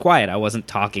 And so I was quiet. I wasn't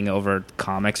talking over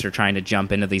comics or trying to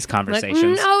jump into these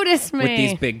conversations. Like, notice me. With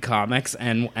these big comics.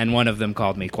 And one of them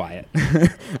called me quiet.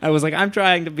 I was like, I'm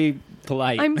trying to be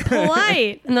polite. I'm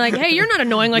polite. And they're like, hey, you're not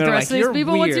annoying like the rest of these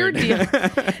people. Weird. What's your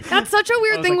deal? That's such a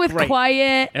weird thing with great.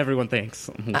 quiet. Everyone thinks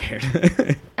I'm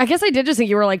weird. I guess I did just think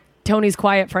you were like Tony's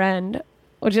quiet friend,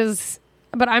 which is...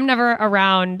 But I'm never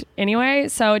around anyway,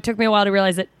 so it took me a while to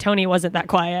realize that Tony wasn't that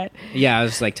quiet. Yeah, I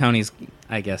was like, Tony's,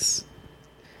 I guess. So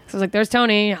I was like, there's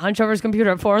Tony, hunch over his computer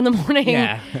at 4 a.m,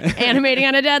 Yeah. animating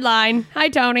on a deadline. Hi,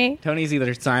 Tony. Tony's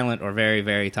either silent or very,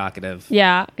 very talkative.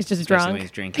 Yeah, he's just Especially drunk. when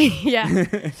he's drinking. Yeah.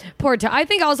 Poor Tony. I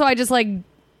think also I just like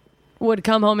would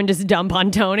come home and just dump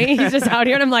on Tony. He's just out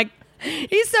here and I'm like,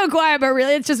 he's so quiet, but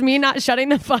really it's just me not shutting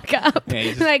the fuck up.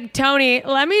 Yeah, like, Tony,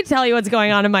 let me tell you what's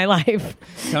going on in my life.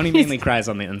 Tony mainly cries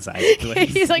on the inside.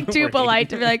 He's like too polite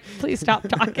to be like, please stop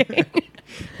talking.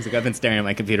 He's like, I've been staring at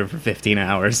my computer for 15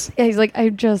 hours. Yeah, he's like,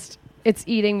 it's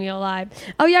eating me alive.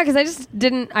 Oh yeah, because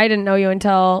I didn't know you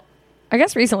until, I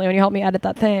guess recently when you helped me edit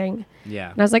that thing. Yeah.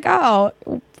 And I was like, oh,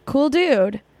 cool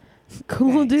dude.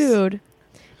 Cool Thanks. dude.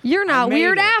 You're not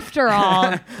weird after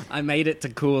all. I made it to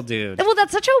cool dude. Well,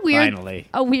 that's such Finally.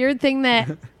 a weird thing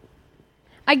that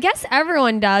I guess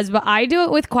everyone does, but I do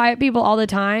it with quiet people all the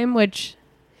time, which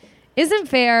isn't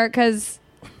fair because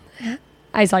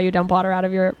I saw you dump water out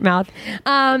of your mouth.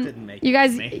 didn't make you it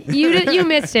guys, me. you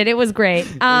missed it. It was great.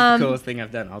 It was the coolest thing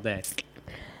I've done all day.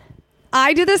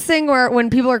 I do this thing where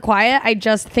when people are quiet, I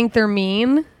just think they're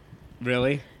mean,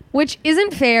 Really? which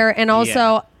isn't fair, and also.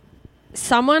 Yeah.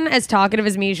 Someone as talkative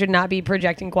as me should not be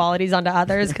projecting qualities onto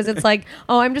others because it's like,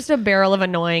 oh, I'm just a barrel of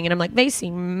annoying, and I'm like, they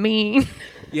seem mean.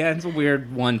 Yeah, it's a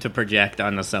weird one to project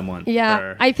onto someone.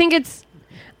 Yeah, I think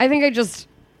I just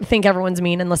think everyone's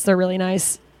mean unless they're really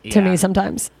nice to me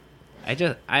sometimes. I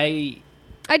don't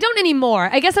anymore.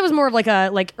 I guess I was more of like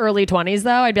early 20s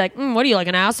though. I'd be like, what are you, like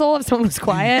an asshole if someone was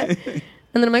quiet? And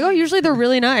then I'm like, oh, usually they're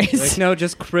really nice. like, no,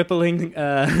 just crippling.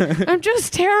 I'm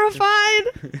just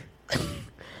terrified.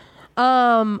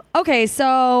 Okay,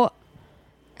 so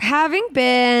having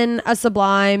been a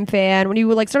Sublime fan, when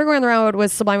you like started going on the road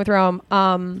with Sublime with Rome,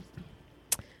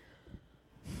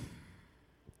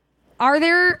 are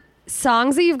there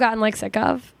songs that you've gotten like sick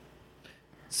of?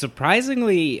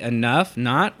 Surprisingly enough,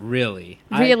 not really.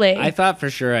 Really? I thought for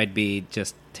sure I'd be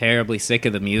just terribly sick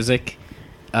of the music,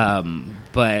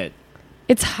 but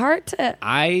It's hard to.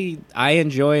 I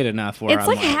enjoy it enough where It's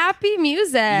I'm like happy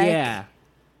music. Yeah.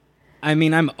 I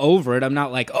mean, I'm over it. I'm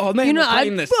not like, oh man, You know, we're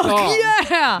playing this fuck song.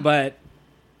 yeah.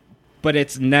 But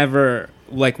it's never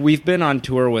like we've been on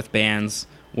tour with bands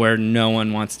where no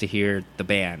one wants to hear the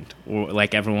band, or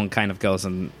like everyone kind of goes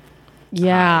and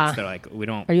hides. They're like, we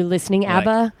don't. Are you listening, like,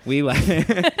 ABBA? we like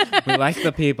we like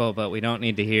the people, but we don't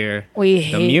need to hear We the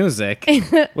hate- music,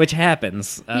 which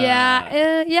happens.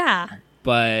 Yeah.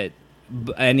 But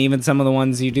and even some of the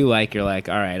ones you do like, you're like,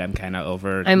 all right, I'm kind of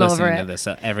over I'm listening over to it. this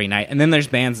every night. And then there's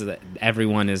bands that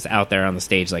everyone is out there on the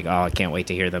stage like, oh, I can't wait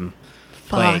to hear them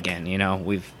play Fuck. again. You know,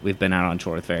 we've been out on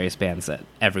tour with various bands that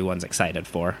everyone's excited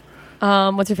for.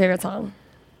 What's your favorite song?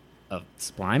 Of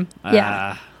Sublime?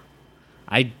 Yeah.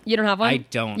 You don't have one? I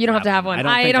don't. You don't have to have one.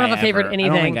 I I think don't have a favorite ever-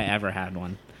 anything. I don't think I ever had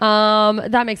one.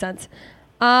 That makes sense.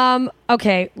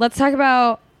 Okay, let's talk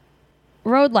about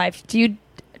road life. Do you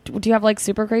have like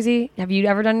super crazy? Have you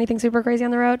ever done anything super crazy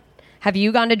on the road? Have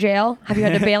you gone to jail? Have you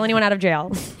had to bail anyone out of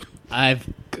jail? I've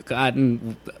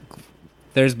gotten.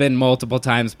 There's been multiple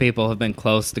times people have been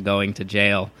close to going to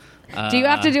jail. Do you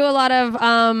have to do a lot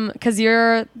of because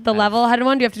you're the level-headed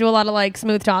one? Do you have to do a lot of like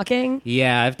smooth talking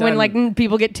Yeah, I've done. when like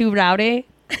people get too rowdy?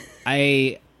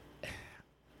 I'm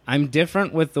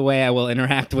different with the way I will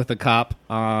interact with a cop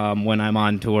when I'm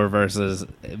on tour versus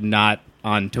not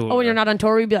on tour. Oh, when you're not on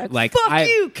tour, we'd be like fuck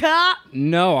you, cop.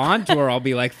 No, on tour, I'll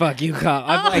be like, fuck you, cop.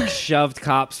 I've like shoved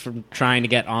cops from trying to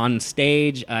get on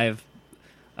stage. I've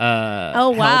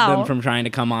held them from trying to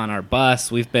come on our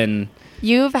bus. We've been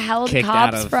You've held kicked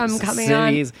out cops of from coming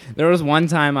cities. There was one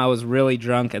time I was really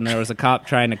drunk and there was a cop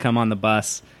trying to come on the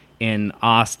bus in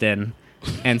Austin.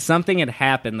 And something had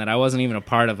happened that I wasn't even a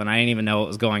part of, and I didn't even know what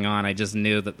was going on. I just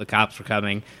knew that the cops were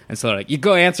coming. And so they're like, you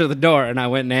go answer the door. And I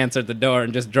went and answered the door,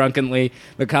 and just drunkenly,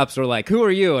 the cops were like, who are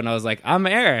you? And I was like, I'm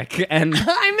Eric. And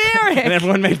I'm Eric. And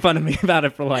everyone made fun of me about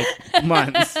it for like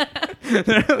months. They're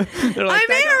like,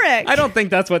 I'm Eric. I don't think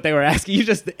that's what they were asking. You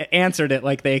just answered it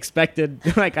like they expected,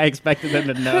 like I expected them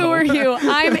to know. Who are you?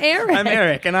 I'm Eric. I'm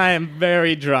Eric, and I am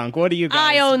very drunk. What do you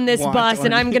guys I own this want? bus,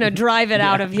 and I'm going to drive it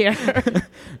out of here.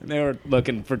 They were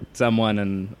looking for someone,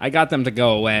 and I got them to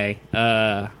go away.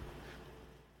 But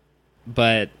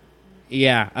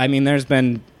yeah, I mean, there's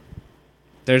been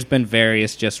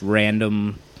various just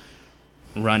random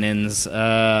run-ins.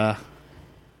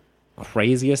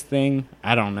 Craziest thing,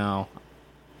 I don't know.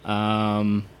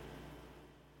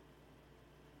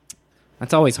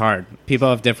 That's always hard. People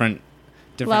have different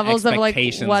levels of like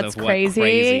expectations what's of what crazy.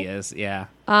 crazy is. Yeah.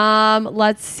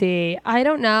 Let's see. I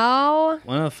don't know.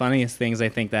 One of the funniest things I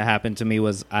think that happened to me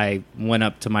was I went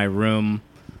up to my room,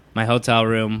 my hotel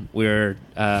room. We were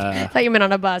I thought you meant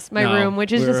on a bus. My room,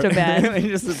 which is just a bed.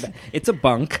 It's a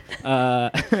bunk.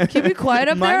 Can you be quiet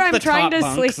up there? I'm trying to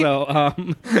sleep. So,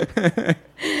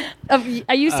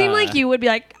 you seem like you would be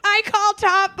like, I call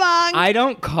top bunk. I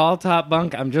don't call top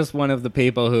bunk. I'm just one of the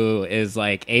people who is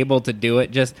like able to do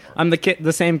it. I'm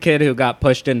the same kid who got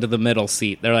pushed into the middle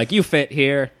seat. They're like, you fit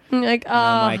here. Like, And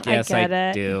I'm like, yes, I get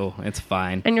it. do. It's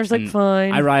fine. And you're just like,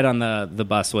 fine. I ride on the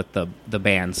bus with the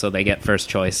band, so they get first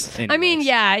choice. I mean,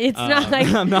 yeah, it's not like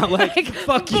I'm not like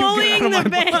fuck you, get bullying out of the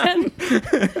my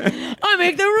band. I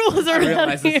make the rules I around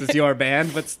realize here. this is your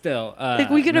band, but still, Like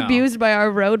we get no. abused by our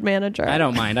road manager. I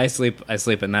don't mind. I sleep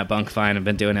in that bunk fine. I've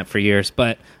been doing it for years.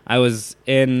 But I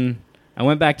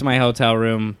went back to my hotel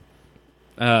room,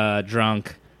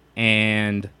 drunk,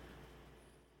 and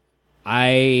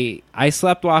I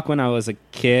slept walk when I was a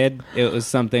kid. It was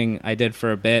something I did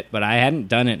for a bit, but I hadn't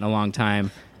done it in a long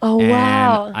time. Oh, And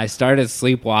wow. I started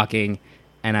sleepwalking,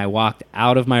 and I walked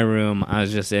out of my room. I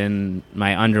was just in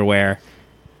my underwear,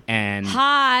 and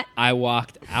Hot. I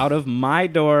walked out of my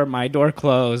door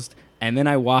closed, and then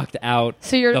I walked out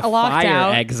So you're the locked fire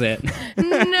out? exit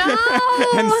No.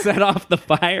 and set off the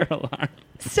fire alarm.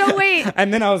 So wait.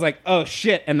 And then I was like, oh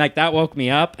shit. And like that woke me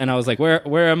up, and I was like,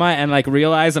 where am I? And like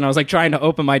realized, and I was like trying to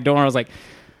open my door. I was like,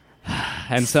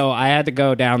 and so I had to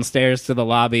go downstairs to the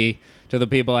lobby to the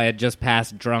people I had just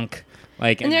passed drunk.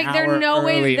 Like And an like, hour there's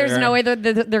no way that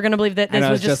they're going to believe that this and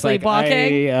I was just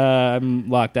sleepwalking. Like, I'm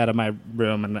locked out of my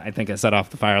room, and I think I set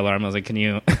off the fire alarm. I was like, "Can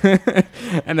you?"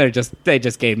 And they just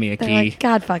gave me a They're key, like,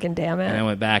 God fucking damn and I it.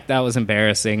 went back. That was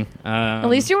embarrassing. At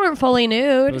least you weren't fully it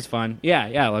nude. was fun.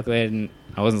 Yeah. Luckily,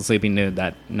 I wasn't sleeping nude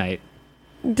that night.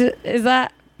 Is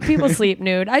that people sleep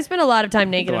nude? I spend a lot of time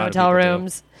naked A in lot of hotel people do.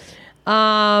 rooms.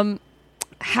 How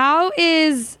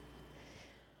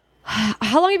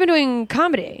long have you been doing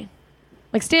comedy?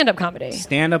 Like stand-up comedy?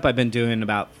 Stand up, I've been doing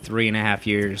about 3.5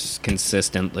 years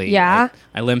consistently. Yeah?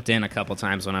 I limped in a couple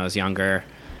times when I was younger,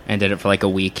 and did it for like a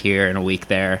week here and a week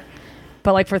there.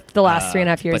 But like for the last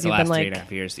 3.5 years, but the you've last been like.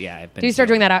 3.5 years, yeah. I've been Did you start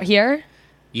doing that out here?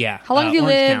 Yeah. How long have you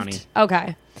Orange lived? County.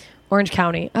 Okay, Orange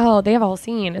County. Oh, they have a whole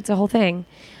scene. It's a whole thing.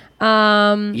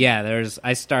 Yeah,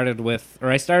 I started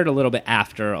a little bit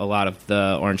after a lot of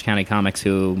the Orange County comics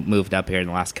who moved up here in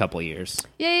the last couple of years.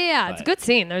 Yeah. It's a But- good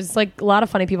scene. There's like a lot of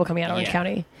funny people coming out of Orange Yeah.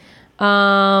 County.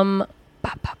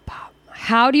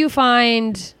 How do you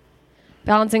find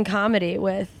balancing comedy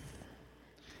with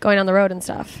going on the road and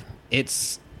stuff?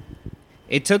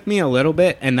 It took me a little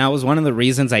bit, and that was one of the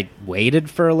reasons I waited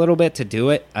for a little bit to do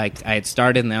it. I had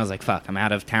started, and I was like, fuck, I'm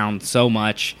out of town so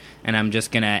much, and I'm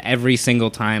just going to, every single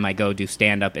time I go do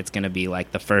stand-up, it's going to be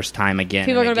like the first time again.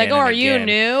 People are going gonna be like, "Oh, are you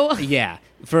new?" Yeah.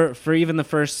 For even the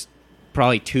first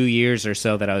probably 2 years or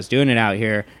so that I was doing it out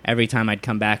here, every time I'd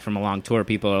come back from a long tour,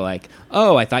 people are like,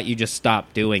 oh, I thought you just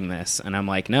stopped doing this. And I'm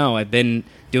like, no, I've been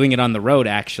doing it on the road,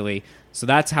 actually. So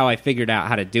that's how I figured out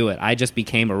how to do it. I just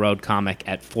became a road comic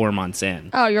at 4 months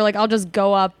in. Oh, you're like, I'll just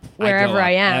go up wherever go up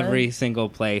I am. Every single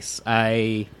place.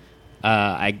 I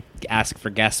ask for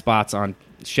guest spots on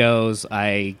shows.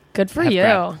 I Good for have you.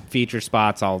 grabbed feature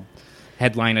spots. I'll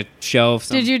headline a show. If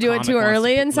some Did you do it comic too wants to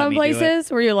early in let some me do it.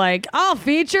 places where you're like, I'll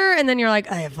feature, and then you're like,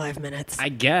 I have 5 minutes? I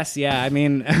guess, yeah. I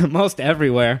mean, most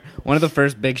everywhere. One of the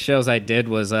first big shows I did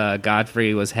was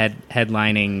Godfrey was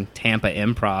headlining Tampa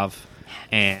Improv.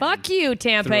 And Fuck you,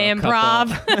 Tampa threw a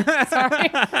Improv.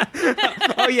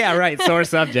 Sorry. Oh yeah, right. Sore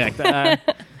subject. But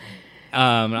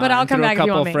I'll come back if a you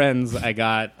couple want me. friends. I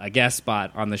got a guest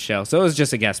spot on the show, so it was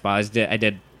just a guest spot. I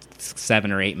did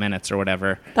 7 or 8 minutes or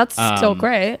whatever. That's still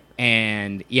great.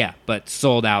 And yeah, but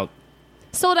sold out.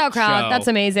 Sold out crowd. Show. That's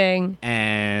amazing.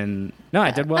 And no,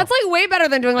 I did well. That's like way better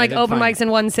than doing like did open fine. mics in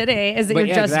one city. Is that But you're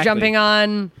yeah, just exactly. jumping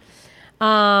on?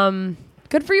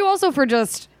 Good for you also for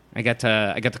just I got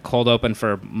to cold open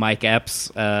for Mike Epps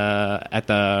at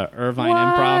the Irvine What?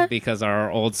 Improv because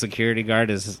our old security guard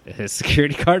is his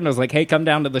security guard, and I was like, "Hey, come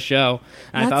down to the show."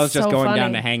 And I thought I was That's just so going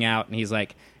down funny. to hang out, and he's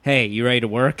like, "Hey, you ready to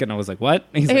work?" And I was like, "What?"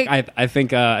 And he's Hey. like, "I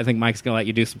think Mike's gonna let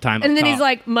you do some time." and up then top." he's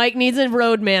like, Mike needs a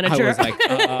road I manager. was like,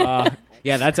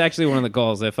 "Yeah, that's actually one of the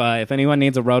goals. If anyone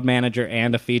needs a road manager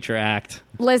and a feature act,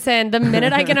 Listen, the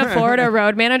minute I can afford a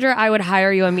road manager, I would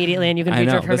hire you immediately, and you can I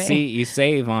feature know." for But me. see, you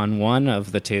save on one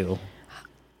of the two.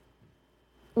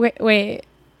 Wait.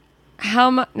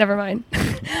 How much? Never mind.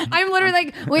 I'm literally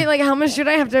like, wait, like how much should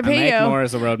I have to I pay make you? more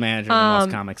as a road manager than most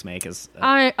comics make.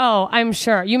 I'm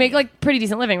sure you make like pretty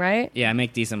decent living, right? Yeah, I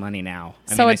make decent money now.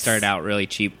 I So mean, I it's- started out really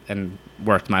cheap and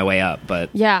worked my way up, but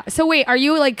Yeah. So wait, are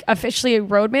you like officially a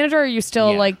road manager? Or are you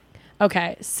still Yeah. like,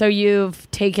 okay, so you've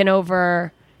taken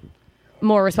over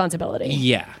more responsibility?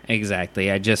 yeah,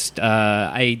 exactly. I just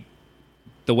the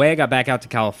way I got back out to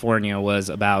California was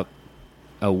about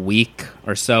a week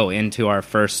or so into our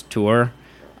first tour.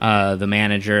 The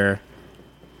manager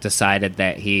decided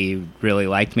that he really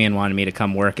liked me and wanted me to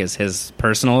come work as his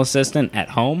personal assistant at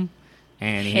home.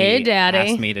 And Hey, he Daddy.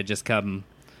 asked me to just come.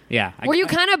 Yeah. Were you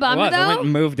kinda bummed, I though? went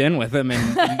and moved in with him in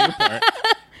Newport.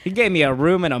 He gave me a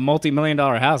room in a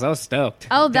multi-million-dollar house. I was stoked.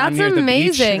 Oh, Down that's near the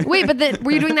beach. amazing. Wait, but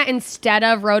were you doing that instead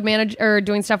of road manage or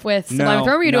doing stuff with Sublime No,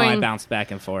 Throne? Were you no, doing? I bounced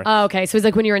back and forth. Oh, okay. So it's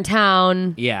like when you're in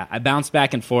town. Yeah, I bounced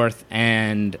back and forth,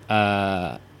 and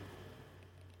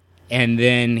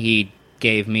then he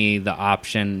gave me the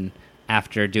option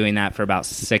after doing that for about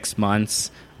 6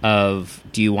 months of,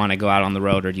 do you want to go out on the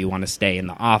road or do you want to stay in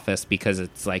the office, because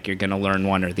it's like you're going to learn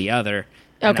one or the other.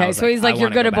 And I Okay, was so he's like, I you're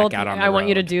wanna good go at back both. out on the I want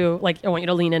you to road. do like I want you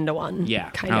to lean into one.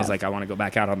 Yeah, kind I of. was like, I want to go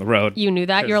back out on the road. you knew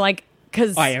that. You're like,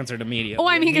 because I answered immediately. Oh,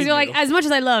 I mean, because you're like, as much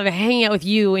as I love hanging out with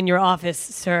you in your office,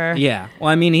 sir. Yeah. Well,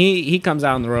 I mean, he comes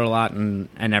out on the road a lot and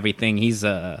everything. He's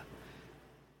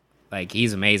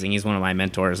he's amazing. He's one of my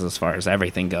mentors as far as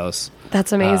everything goes.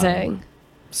 That's amazing.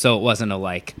 So it wasn't a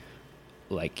like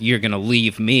you're gonna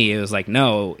leave me. It was like,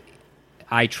 no,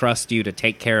 I trust you to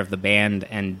take care of the band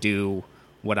and do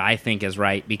what I think is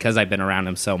right because I've been around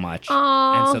him so much.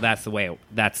 Aw. And so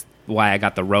that's why I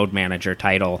got the road manager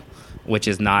title, which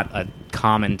is not a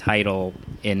common title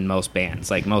in most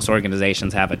bands. Like most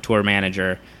organizations have a tour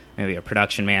manager, maybe a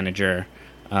production manager,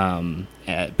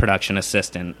 a production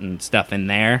assistant and stuff in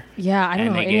there. Yeah, I don't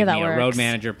know and how they any gave of that me works. a road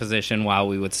manager position while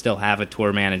we would still have a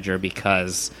tour manager,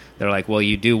 because they're like, well,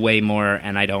 you do way more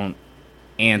and I don't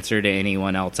answer to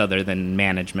anyone else other than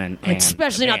management. And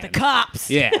Especially not the band."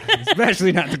 cops. Yeah,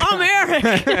 especially not the cops. I'm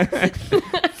Eric.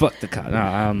 Fuck the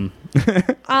cops.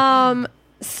 No,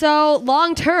 So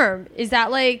long term, is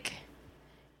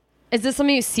this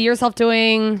something you see yourself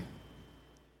doing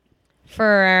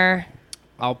for?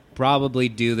 I'll probably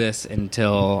do this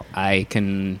until I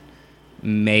can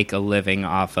make a living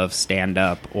off of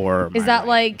stand-up or Is my that writing.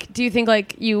 like? Do you think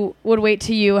like you would wait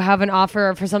till you have an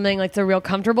offer for something like the real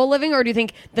comfortable living, or do you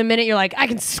think the minute you're like, I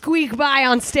can squeak by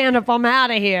on stand up, I'm out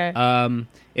of here?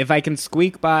 If I can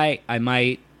squeak by, I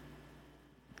might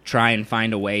try and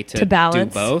find a way to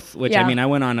balance? do both. Which Yeah. I mean, I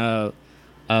went on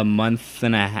a month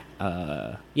and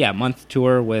month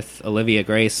tour with Olivia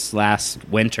Grace last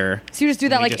winter. So you just do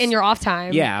that we like just- in your off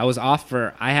time? Yeah, I was off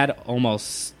for. I had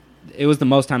almost. It was the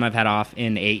most time I've had off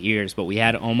in 8 years, but we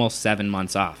had almost 7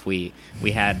 months off. We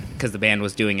had, because the band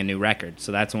was doing a new record,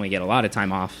 so that's when we get a lot of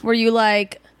time off. Were you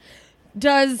like,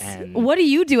 And- what do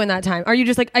you do in that time? Are you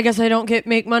just like, I guess I don't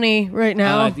make money right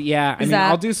now? Yeah, I Is mean, that-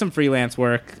 I'll do some freelance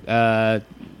work.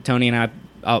 Tony and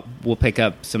we'll pick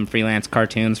up some freelance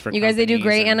cartoons for You guys, they do companies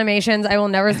great and- animations. I will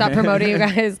never stop promoting you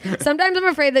guys. Sometimes I'm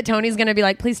afraid that Tony's going to be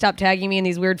like, please stop tagging me in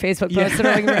these weird Facebook posts that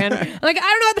are like random. I'm like, I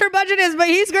don't know what their budget is, but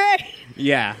he's great.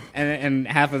 Yeah, and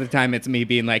half of the time it's me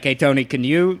being like, hey, Tony, can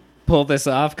you pull this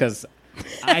off? Because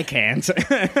I can't.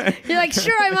 You're like,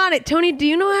 sure, I'm on it. Tony, do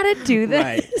you know how to do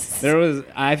Right. this?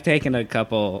 I've taken a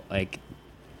couple, like,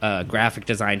 graphic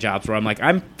design jobs where I'm like,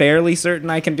 I'm fairly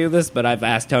certain I can do this, but I've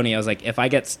asked Tony, I was like, if I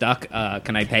get stuck,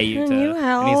 can I pay you Can to... you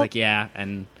help? And he's like, yeah,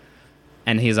 and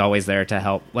he's always there to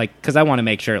help, like, because I want to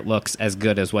make sure it looks as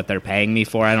good as what they're paying me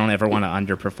for. I don't ever want to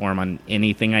underperform on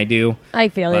anything I do. I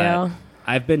feel But you.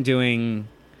 I've been doing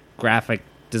graphic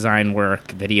design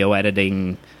work, video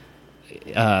editing,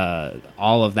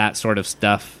 all of that sort of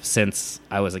stuff since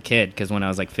I was a kid. Because when I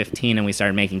was like 15 and we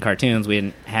started making cartoons, we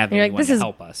didn't have You're like, anyone this to is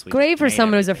help us. We great just for made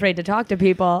someone who's everything. afraid to talk to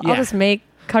people. I'll Yeah. just make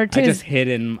cartoons.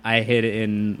 I hid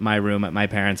in my room at my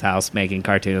parents' house making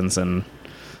cartoons and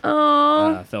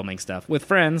Oh, filming stuff with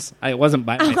friends. It wasn't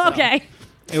by myself. okay.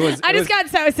 It was. I it just was- got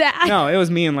so sad. No, it was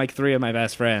me and like 3 of my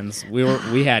best friends.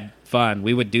 We had fun.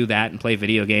 We would do that and play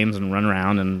video games and run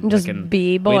around and Just fucking-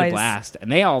 be we had a boys. blast.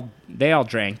 And they all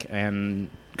drank and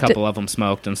a couple of them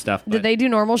smoked and stuff. Did but they do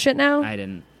normal shit now? I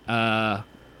didn't.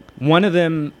 One of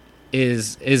them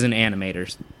is an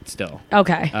animator still.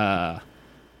 Okay.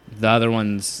 The other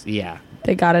ones, yeah.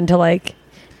 They got into like,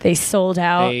 they sold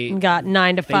out They- and got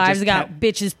 9 to 5s, just got kept-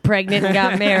 bitches pregnant and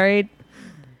got married.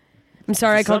 I'm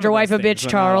sorry I Some called your of wife a those bitch, things,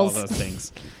 but not all Charles. those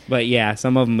things. But yeah,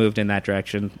 some of them moved in that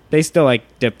direction. They still like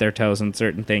dip their toes in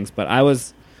certain things, but I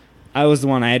was the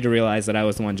one. I had to realize that I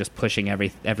was the one just pushing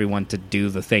everyone to do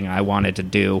the thing I wanted to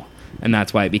do, and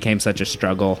that's why it became such a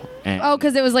struggle. And Oh,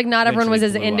 because it was like not everyone was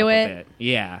as eventually into blew up a it bit.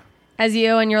 Yeah, as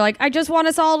you, and you're like, I just want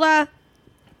us all to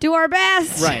do our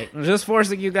best. right. I'm just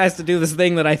forcing you guys to do this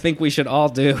thing that I think we should all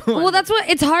do. Well, that's what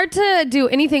it's hard to do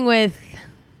anything with.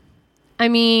 I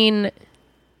mean,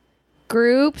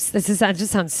 groups. That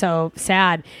just sounds so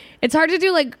sad. It's hard to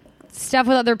do like stuff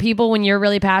with other people when you're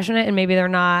really passionate and maybe they're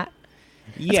not.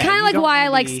 Yeah, It's kind you of like don't why I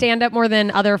wanna like be- stand up more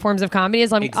than other forms of comedy.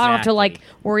 Is like I don't have to like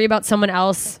Exactly. worry about someone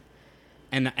else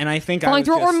And I think falling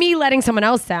through or me letting someone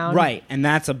else down. Right, and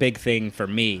that's a big thing for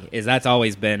me. That's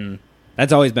always been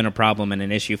a problem and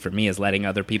an issue for me, is letting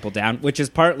other people down, which is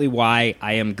partly why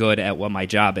I am good at what my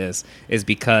job is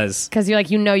because Because you're like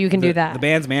you can do that. The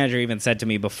band's manager even said to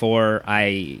me before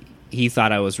he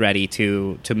thought I was ready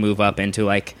to move up into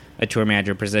like a tour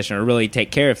manager position or really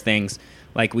take care of things.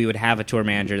 Like we would have a tour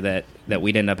manager that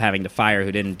we'd end up having to fire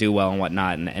who didn't do well and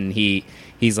whatnot, and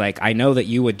he's like, I know that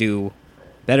you would do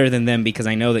better than them because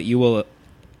I know that you will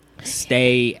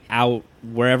stay out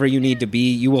wherever you need to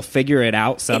be. You will figure it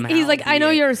out somehow. He's like, I know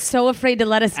you're so afraid to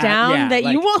let us down yeah, that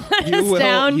like, you won't let us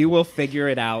down. You will figure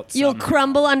it out. You'll somehow,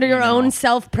 crumble under your you know? own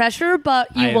self pressure,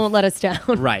 but you I've- won't let us down.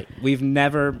 Right. We've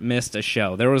never missed a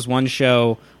show. There was one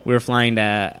show we were flying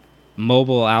to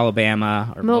Mobile,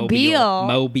 Alabama, or Mobile.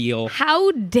 Mobile.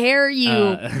 How dare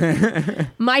you?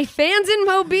 My fans in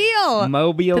Mobile.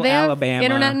 Mobile, Do they have Alabama.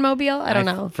 internet in Mobile? I don't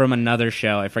know. From another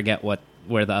show. I forget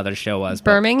where the other show was.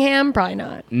 but- Birmingham? Probably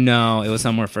not. No, it was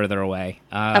somewhere further away.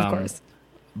 Of course.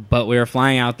 But we were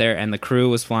flying out there, and the crew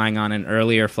was flying on an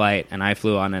earlier flight, and I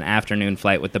flew on an afternoon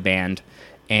flight with the band.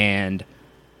 And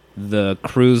the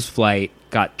crew's flight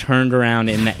got turned around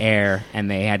in the air,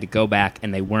 and they had to go back,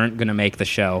 and they weren't going to make the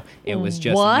show. It was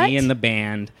just What? me and the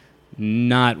band,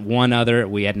 not one other.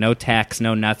 We had no text,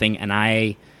 no nothing, and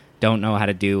I don't know how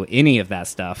to do any of that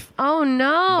stuff. Oh,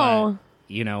 no.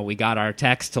 But, we got our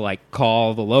text to like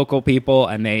call the local people,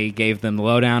 and they gave them the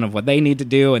lowdown of what they need to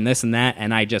do and this and that.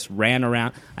 And I just ran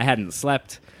around. I hadn't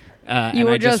slept. And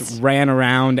were I just just- ran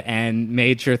around and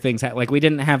made sure things like we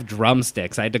didn't have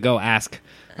drumsticks. I had to go ask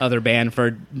other band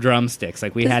for drumsticks.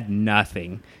 Like we had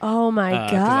nothing. Oh, my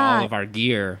 'Cause God. all of our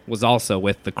gear was also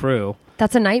with the crew.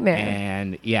 That's a nightmare.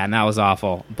 And and that was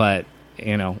awful. But,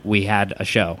 we had a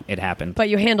show. It happened. But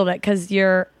you handled it because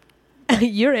you're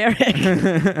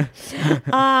Eric.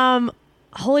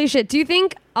 Holy shit. Do you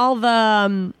think all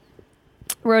the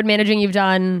road managing you've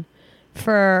done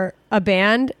for a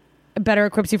band better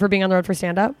equips you for being on the road for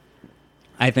stand-up?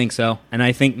 I think so. And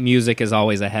I think music is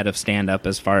always ahead of stand-up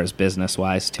as far as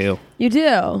business-wise, too. You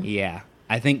do? Yeah.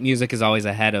 I think music is always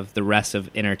ahead of the rest of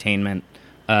entertainment,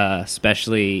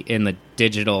 especially in the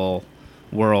digital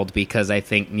world, because I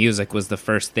think music was the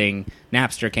first thing.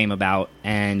 Napster came about,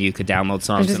 and you could download I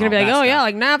songs. was just and going to be all like, that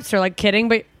oh, stuff. yeah, like Napster, like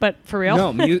kidding, but for real?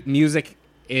 No, music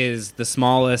is the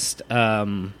smallest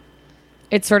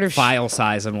It's sort of... file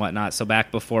size and whatnot. So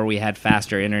back before we had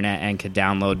faster internet and could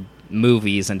download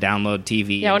movies and download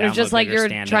TV. Yeah, when and it was just download like bigger you're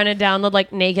stand-up. trying to download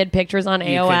like naked pictures on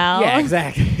You AOL. could- yeah,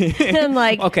 exactly. And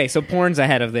like... Okay, so porn's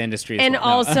ahead of the industry. As And well. No.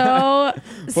 also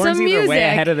porn's some either music. way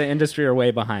ahead of the industry or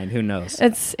way behind. Who knows?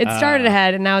 It started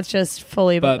ahead and now it's just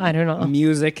fully... But I don't know.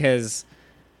 Music has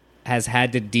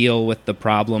had to deal with the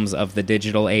problems of the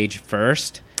digital age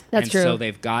first. That's and true. So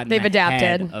they've They've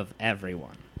adapted. ahead of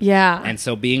everyone. Yeah. And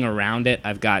so being around it,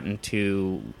 I've gotten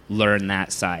to learn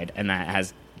that side, and that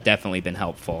has definitely been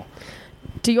helpful.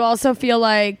 Do you also feel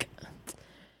like,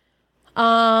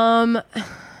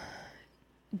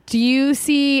 do you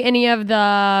see any of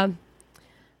the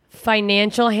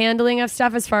financial handling of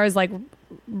stuff as far as like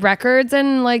records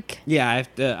and like, Yeah,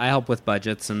 I help with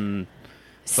budgets and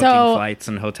booking so, flights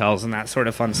and hotels and that sort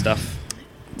of fun stuff.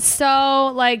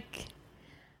 So, like,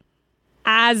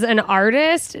 as an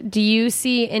artist, do you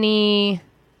see any...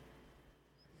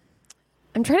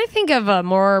 I'm trying to think of a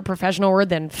more professional word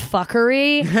than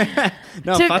fuckery.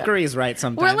 No, fuckery is right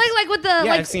sometimes. We're like with the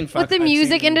I've seen with the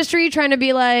music industry trying to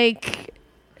be like,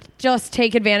 just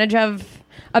take advantage of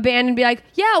a band and be like,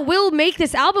 yeah, we'll make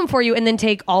this album for you, and then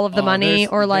take all of the money,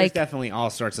 or like there's definitely all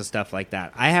sorts of stuff like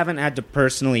that. I haven't had to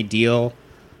personally deal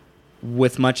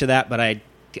with much of that, but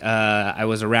I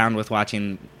was around with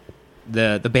watching.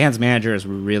 The band's manager is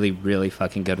really, really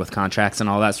fucking good with contracts and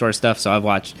all that sort of stuff. So I've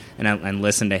watched and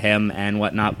listened to him and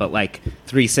whatnot. But like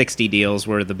 360 deals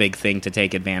were the big thing to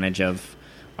take advantage of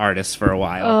artists for a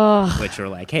while, which were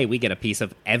like, hey, we get a piece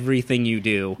of everything you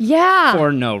do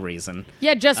for no reason.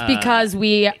 Yeah, just because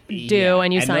we do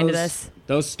and you signed to this.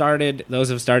 Those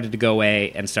have started to go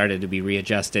away and started to be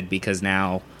readjusted because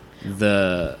now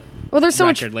the there's so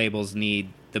record much labels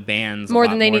need the bands more a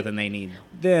lot than they more need than they need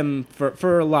them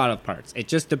for a lot of parts. It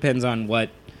just depends on what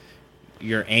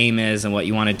your aim is and what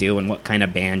you want to do and what kind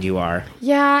of band you are.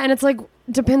 Yeah, and it's like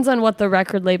depends on what the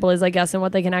record label is, I guess, and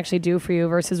what they can actually do for you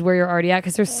versus where you're already at,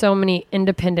 because there's so many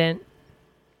independent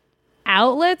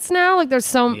outlets now. Like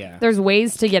there's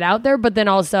ways to get out there, but then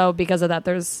also because of that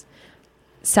there's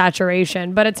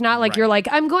saturation. But it's not like you're like,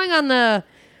 I'm going on the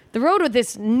road with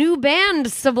this new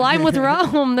band, Sublime with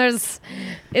Rome. It's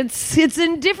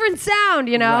a different sound,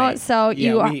 you know. Right. So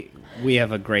we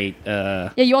have a great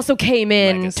you also came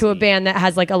in legacy. to a band that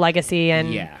has like a legacy,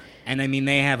 and and I mean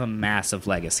they have a massive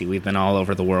legacy. We've been all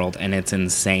over the world, and it's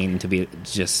insane to be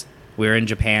just. We were in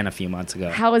Japan a few months ago.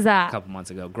 How was that? A couple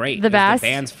months ago. Great. The It was best? the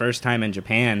band's first time in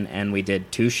Japan, and we did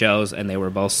 2 shows, and they were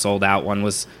both sold out. One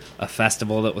was a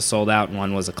festival that was sold out, and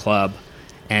one was a club.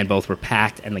 And both were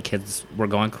packed, and the kids were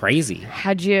going crazy.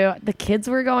 The kids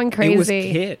were going crazy.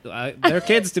 It was they're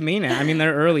kids to me now. I mean,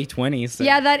 they're early 20s. So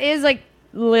Yeah, that is like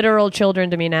literal children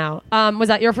to me now. Was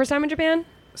that your first time in Japan?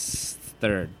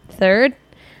 Third,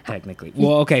 technically.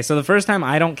 Well, okay, so the first time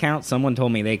I don't count. Someone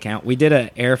told me they count. We did an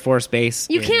Air Force base.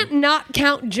 You can't not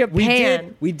count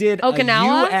Japan. We did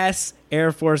Okinawa? a U.S.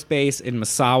 Air Force base in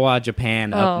Misawa,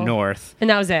 Japan, up north. And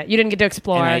that was it. You didn't get to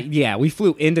explore. And we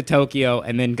flew into Tokyo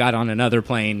and then got on another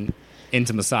plane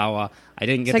into Misawa. I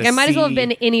didn't get It's like to I might as well have see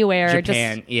been anywhere.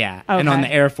 Japan, Okay. And on the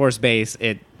Air Force base,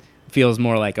 it feels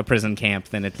more like a prison camp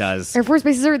than it does. Air Force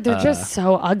bases they're just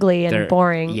so ugly and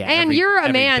boring. yeah, and you're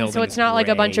a man, so it's not like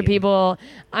a bunch of people.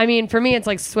 I mean, for me, it's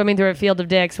like swimming through a field of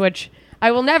dicks, which I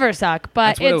will never suck. But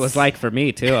That's what it was like for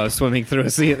me too. I was swimming through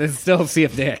it's still a sea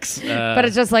of dicks. But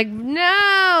it's just like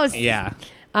no. Yeah. So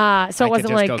it I wasn't could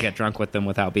just like go get drunk with them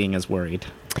without being as worried.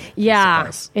 Yeah,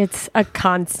 suppose. it's a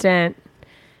constant.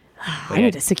 I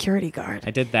need a security guard.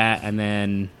 I did that, and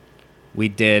then we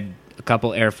did a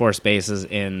couple Air Force bases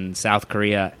in South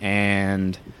Korea,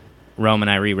 and Rome and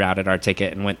I rerouted our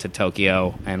ticket and went to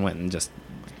Tokyo and went and just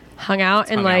Hung out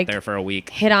and hung like out there for a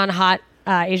week. hit on hot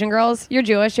Asian girls. You're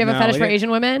Jewish. Do you have a fetish we for didn't- Asian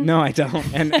women? No, I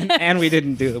don't. And we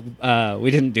didn't do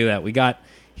that.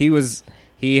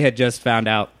 He had just found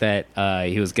out that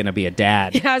he was going to be a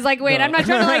dad. I was like, wait, I'm not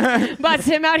trying to like bust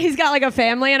him out. He's got like a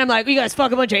family, and I'm like, you guys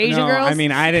fuck a bunch of Asian girls. I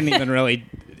mean, I didn't even really.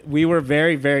 We were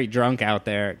very, very drunk out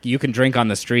there. You can drink on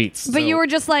the streets. But so you were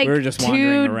just like we were just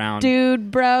wandering around. dude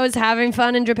bros having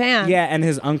fun in Japan. Yeah, and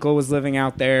his uncle was living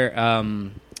out there.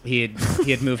 He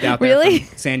had moved out there Really?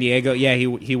 from San Diego. Yeah,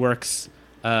 he works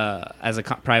as a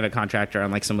private contractor on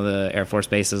like some of the Air Force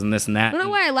bases and this and that. I don't know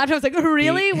why I laughed. I was like,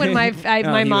 really? When my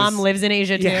he mom was- lives in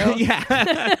Asia too.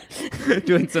 Yeah,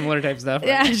 doing similar type stuff.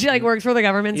 Yeah, she like works for the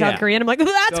government in South Yeah. Korea. And I'm like,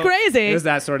 that's So crazy. It was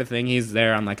that sort of thing. He's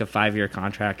there on like a 5-year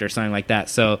contract or something like that.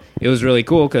 So it was really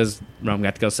cool because Rome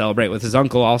got to go celebrate with his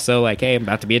uncle. Also, like, hey, I'm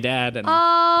about to be a dad,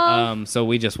 and so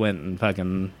we just went and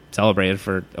fucking celebrated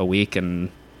for a week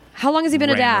and. How long has he been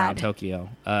a ran around dad? Tokyo,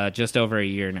 just over a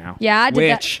year now. Yeah,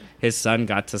 which his son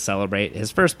got to celebrate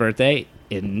his first birthday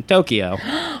in Tokyo.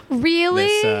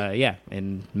 Really?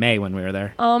 In May when we were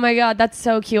there. Oh my god, that's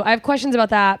so cute. I have questions about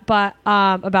that, but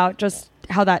about just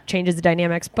how that changes the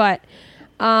dynamics. But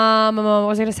what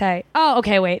was I gonna say? Oh,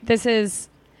 okay, wait. This is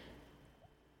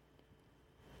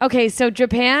okay. So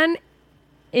Japan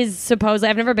is supposedly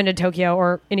I've never been to Tokyo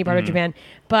or any part of Japan,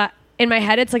 but in my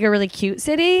head it's like a really cute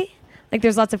city. Like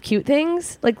there's lots of cute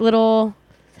things, like little.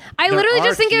 I There literally are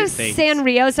just think cute of things.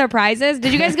 Sanrio surprises.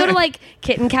 Did you guys go to like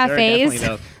kitten There are cafes? definitely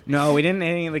those. No, we didn't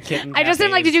any of the kitten. I just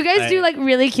am like, did you guys do like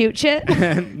really cute shit?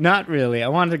 Not really. I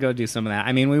wanted to go do some of that.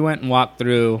 I mean, we went and walked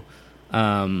through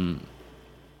some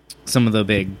of the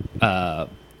big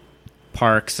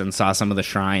parks and saw some of the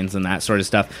shrines and that sort of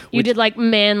stuff. You did like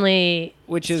manly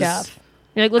which is stuff.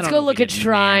 You're like, let's I go don't know look if we at did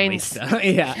manly shrines. stuff.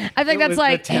 Yeah. I think It that's was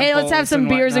like, the hey, let's have temples some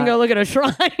beers and whatnot. go look at a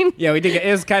shrine. Yeah, we did.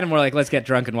 It was kind of more like, let's get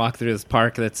drunk and walk through this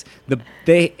park.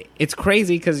 It's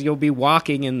crazy because you'll be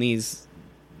walking in these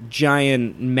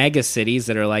giant mega cities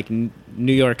that are like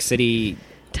New York City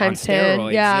Times on 10,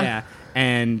 steroids, yeah.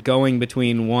 and going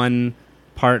between one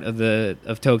part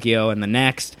of Tokyo and the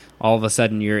next. All of a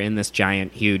sudden, you're in this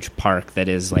giant, huge park that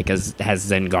is like has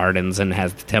Zen gardens and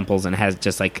has temples and has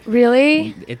just like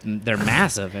Really? they're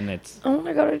massive and it's I want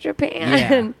to go to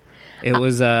Japan. it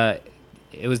was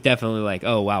definitely like,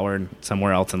 oh wow, we're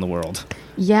somewhere else in the world.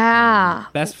 Yeah.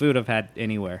 Best food I've had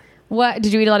anywhere. What?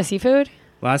 Did you eat a lot of seafood?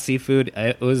 A lot of seafood.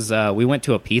 It was. We went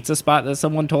to a pizza spot that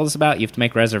someone told us about. You have to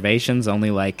make reservations. Only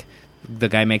like the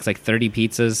guy makes like 30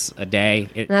 pizzas a day.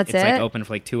 That's it's it? like open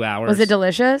for like 2 hours. Was it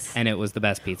delicious? And it was the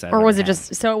best pizza. I've Or ever was it had.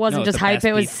 just, so it wasn't No, just the hype, best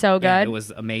it was pizza. so Yeah, good? it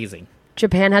was amazing.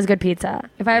 Japan has good pizza.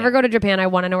 If I ever Yeah. go to Japan, I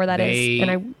want to know where that is.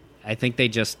 And I think they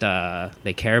just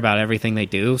they care about everything they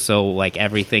do. So like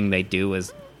everything they do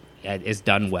is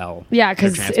done well. Yeah, Their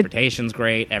 'cause transportation's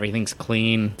great. Everything's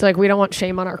clean. it's like, we don't want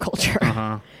shame on our culture.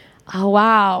 Uh-huh. Oh,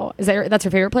 wow. That's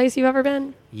your favorite place you've ever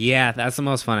been? Yeah, that's the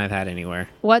most fun I've had anywhere.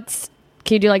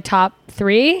 Can you do like top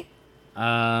 3?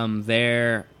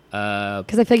 There.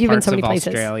 Because I feel like you've been so many places.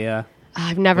 Australia.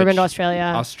 I've never been to Australia.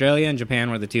 Australia and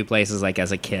Japan were the two places, like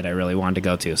as a kid, I really wanted to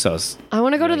go to. So I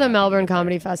want to go to really the happy Melbourne to go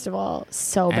Comedy Festival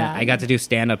so and bad. I got to do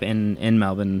stand up in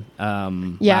Melbourne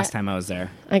Yeah. last time I was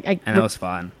there, I and that was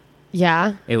fun.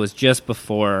 yeah. It was just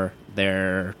before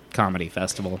their comedy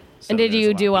festival. So And did there's you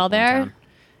a lot do of well people in there? town.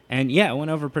 And yeah, it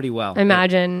went over pretty well. I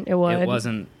imagine it would. It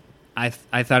wasn't. I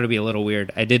thought it'd be a little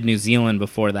weird. I did New Zealand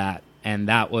before that, and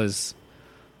that was.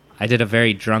 I did a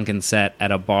very drunken set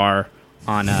at a bar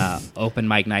on a open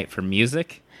mic night for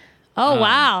music. Oh,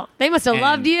 wow. They must have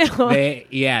loved you.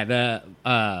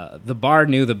 The bar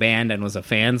knew the band and was a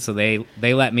fan, so they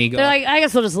let me go. They're like, I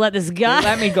guess we'll just let this They guy.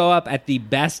 let me go up at the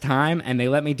best time, and they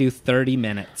let me do 30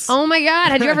 minutes. Oh, my God.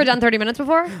 Had you ever done 30 minutes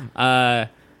before?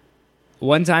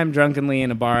 One time, drunkenly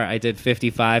in a bar, I did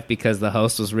 55 because the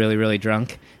host was really, really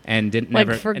drunk and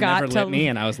forgot never to- lit me,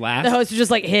 and I was last. The host was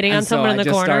just like hitting on And so someone in I the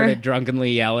just corner. started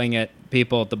drunkenly yelling at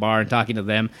people at the bar and talking to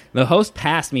them. The host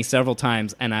passed me several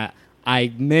times, and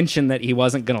I mentioned that he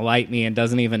wasn't going to light me and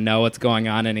doesn't even know what's going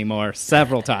on anymore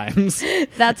several times.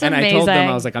 That's and amazing. I told them,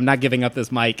 I was like, I'm not giving up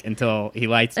this mic until he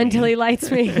lights me. Until he lights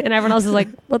me. And everyone else is like,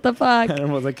 what the fuck? And I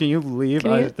was like, can you leave?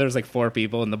 Can you- There's like 4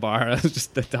 people in the bar. I was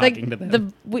just talking Like, to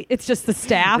them. it's just the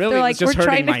staff. Really, They're it like, was just we're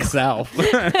hurting trying to. myself.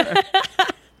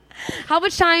 How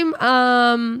much time?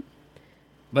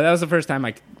 But that was the first time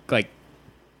I like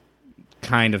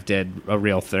kind of did a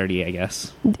real 30, I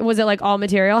guess. Was it like all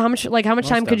material? How much Most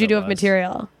time could of you it do of was.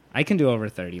 material? I can do over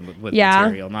 30 with Yeah.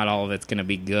 material. Not all of it's going to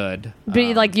be good. But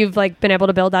like you've like been able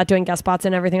to build that doing guest spots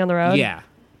and everything on the road. Yeah.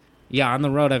 Yeah, on the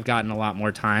road I've gotten a lot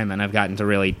more time and I've gotten to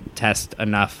really test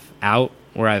enough out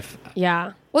where I've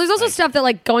Yeah. Well, there's also stuff that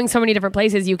like going so many different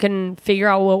places, you can figure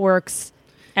out what works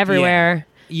everywhere.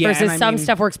 Yeah, versus and I some mean,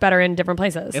 stuff works better in different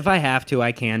places. if I have to,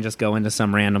 I can just go into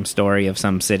some random story of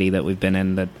some city that we've been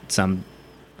in, that some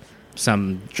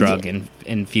drug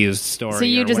infused story so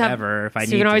you or just whatever if I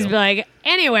so need you can always to. be like,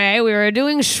 anyway, we were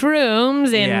doing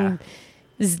shrooms in Yeah.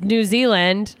 New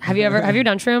Zealand. Have you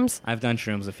done shrooms? I've done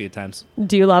shrooms a few times.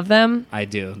 Do you love them? I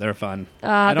do. They're fun.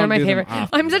 I They're don't my do them favorite.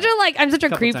 often, I'm such a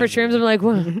couple creep for times a shrooms. year. I'm like,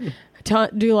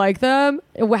 what? Do you like them?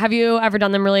 Have you ever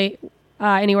done them really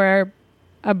anywhere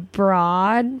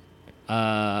abroad?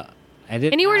 I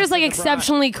did Anywhere just like acid abroad.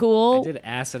 exceptionally I cool? did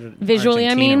acid Visually, I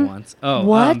Argentina mean? once. Oh,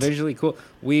 What? visually cool.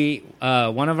 We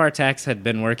one of our techs had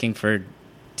been working for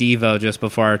Devo just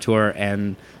before our tour,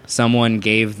 and someone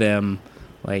gave them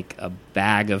like a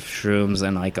bag of shrooms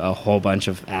and like a whole bunch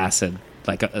of acid,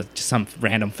 like just some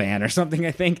random fan or something,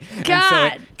 I think. And so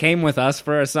God. it came with us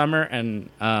for a summer, and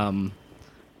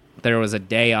there was a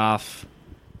day off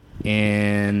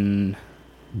in.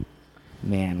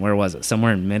 Man, where was it?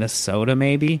 Somewhere in Minnesota,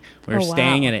 maybe. We were Oh, wow.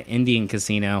 staying at an Indian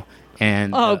casino,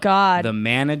 and Oh, God. the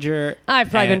manager.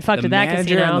 I've probably been and- fucked the at that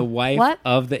manager casino. and the wife What?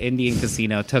 of the Indian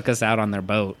casino took us out on their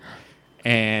boat,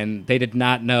 and they did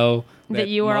not know That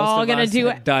you were most all of gonna us do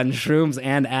had done shrooms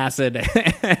and acid,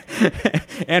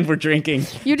 and we're drinking.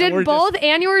 You did And we're both, just-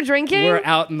 and you were drinking. We're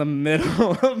out in the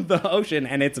middle of the ocean,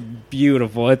 and it's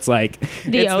beautiful. It's like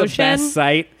The it's ocean? the best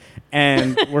sight.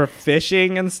 And we're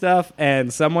fishing and stuff,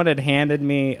 and someone had handed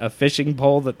me a fishing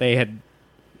pole that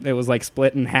it was like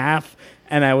split in half,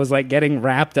 and I was like getting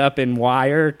wrapped up in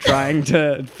wire trying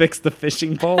to fix the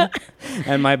fishing pole.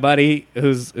 And my buddy,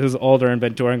 who's older and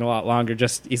been touring a lot longer,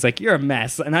 he's like, "You're a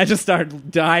mess," and I just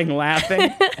started dying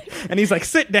laughing. And he's like,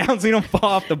 "Sit down so you don't fall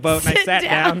off the boat." And I sat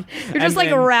down. You're just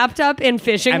like wrapped up in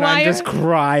fishing and wire. I'm just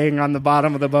crying on the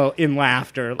bottom of the boat in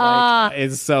laughter. Like,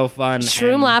 it's so fun.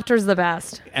 Shroom laughter's the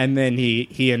best. And then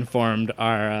he informed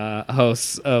our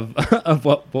hosts of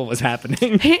what was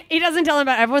happening. He doesn't tell them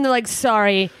about everyone. They're like,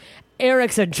 "Sorry,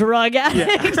 Eric's a drug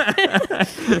addict."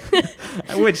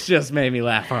 Which just made me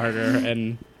laugh harder.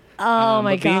 And my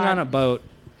but being God. on a boat,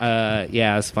 it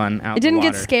was fun. Out It didn't in the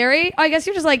get water. scary? Oh, I guess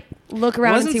you just like look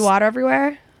around and Wasn't see water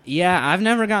everywhere. Yeah, I've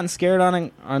never gotten scared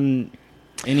on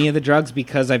any of the drugs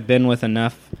because I've been with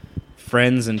enough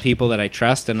friends and people that I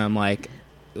trust, and I'm like,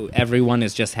 everyone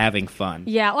is just having fun.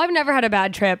 Yeah, well, I've never had a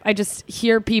bad trip. I just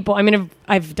hear people. I mean,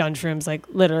 I've done shrooms like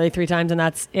literally 3 times, and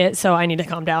that's it. So I need to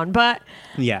calm down. But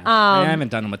Yeah, I haven't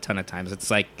done them a ton of times.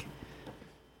 It's like,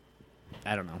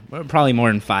 I don't know, probably more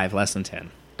than 5, less than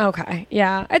 10. okay,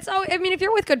 yeah, it's. Oh, I mean, if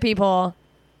you're with good people,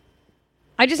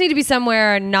 I just need to be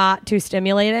somewhere not too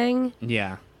stimulating,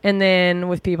 Yeah. and then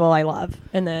with people I love,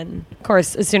 and then of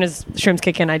course, as soon as shrooms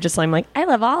kick in, I'm like, I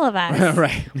love all of us.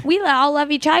 Right. We all love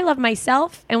each other. I love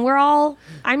myself, and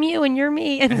I'm you and you're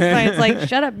me. And it's like,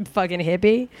 shut up, fucking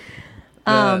hippie.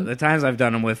 The times I've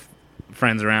done them with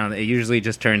friends around, it usually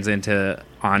just turns into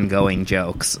ongoing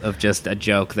jokes of just a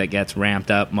joke that gets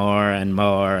ramped up more and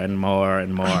more and more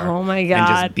and more. Oh my And God.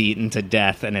 just beaten to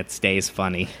death, and it stays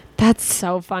funny. That's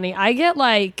so funny. I get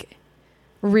like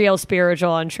real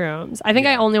spiritual on shrooms. I think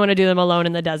I only want to do them alone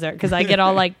in the desert because I get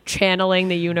all like channeling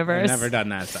the I've universe. never done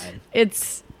that side.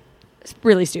 It's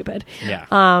really stupid. Yeah.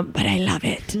 But I love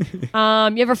it.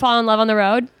 You ever fall in love on the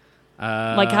road?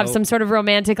 Like have some sort of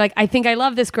romantic, like, I think I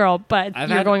love this girl, but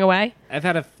you're going away? I've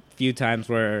had a few times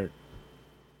where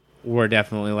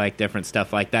definitely like different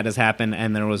stuff like that has happened,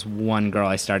 and there was one girl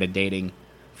I started dating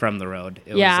from the road.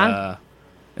 It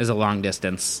was a long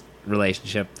distance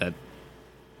relationship that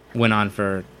went on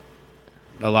for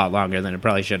a lot longer than it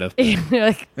probably should have.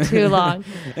 Like too long.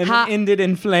 And Ha- it ended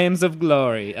in flames of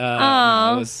glory.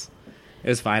 No, it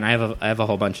was fine. I have a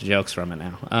whole bunch of jokes from it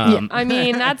now. Yeah, I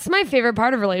mean, that's my favorite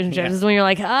part of relationships is when you're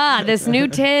like, this new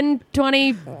 10,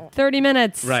 20, 30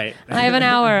 minutes. Right. I have an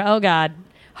hour. Oh, God.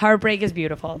 Heartbreak is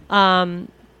beautiful. I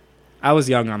was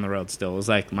young on the road still. It was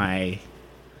like I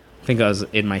think I was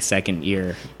in my second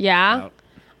year. Yeah. out.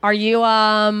 Are you,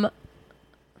 I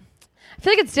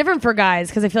feel like it's different for guys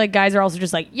because I feel like guys are also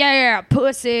just like, yeah,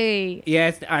 pussy.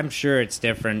 Yeah, I'm sure it's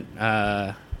different.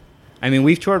 I mean,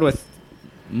 we've toured with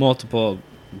multiple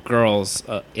girls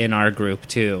in our group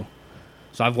too,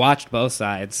 so I've watched both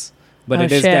sides. But Oh,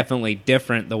 it is shit. definitely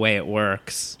different the way it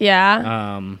works.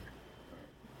 Yeah.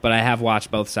 But I have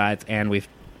watched both sides, and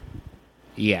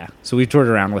so we've toured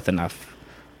around with enough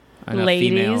Ladies?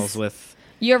 females with.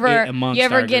 You ever amongst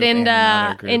our get group and in into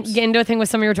other groups. get into a thing with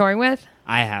someone you were touring with?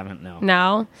 I haven't, no.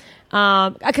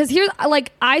 No. Because here's,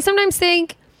 like, I sometimes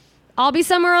think I'll be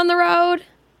somewhere on the road.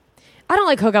 I don't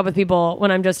like hook up with people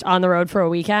when I'm just on the road for a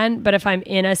weekend, but if I'm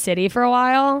in a city for a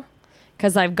while,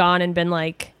 because I've gone and been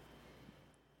like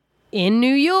in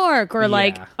New York or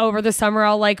like Yeah. over the summer,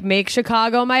 I'll like make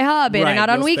Chicago my hub in and out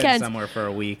on you'll spend weekends. somewhere for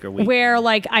a week or week. Where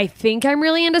like I think I'm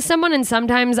really into someone, and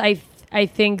sometimes I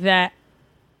think that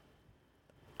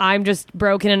I'm just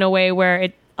broken in a way where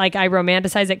it like I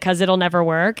romanticize it because it'll never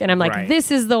work, and I'm like, Right.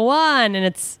 this is the one, and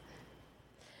it's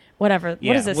whatever.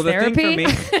 What is this, well, the therapy? thing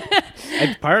for me,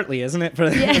 it's partly, isn't it? For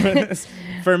this?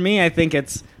 For me, I think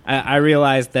it's. I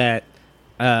realized that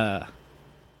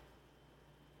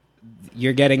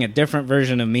you're getting a different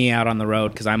version of me out on the road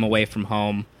because I'm away from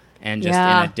home and just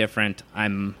Yeah.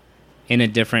 I'm in a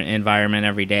different environment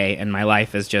every day, and my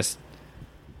life is just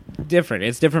different.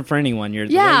 It's different for anyone. The way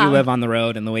Yeah. you live on the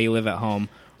road and the way you live at home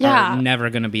Yeah. are never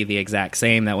going to be the exact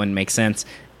same. That wouldn't make sense.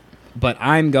 But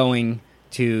I'm going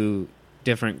to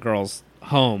different girls'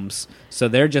 homes, so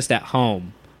they're just at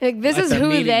home. Like, this But is they're who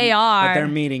meeting- they But are. they're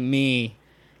meeting me.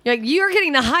 You're like, you're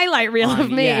getting the highlight reel of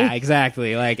me. Yeah,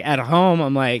 exactly. Like at home,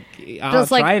 I'm like, I'll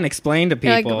Just like- try and explain to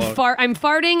You're people. like, I'm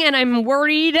farting and I'm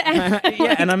worried. And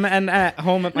Yeah, and I'm at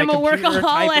home at my I'm a computer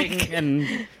workaholic.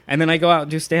 typing, and then I go out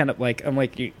and do stand up. Like I'm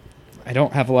like, I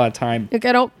don't have a lot of time. like,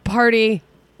 I don't party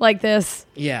like this.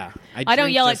 Yeah, I don't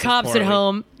drink yell at just as cops at poorly.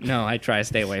 home. No, I try to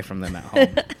stay away from them at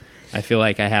home. I feel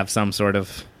like I have some sort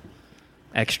of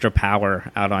extra power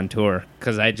out on tour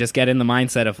because I just get in the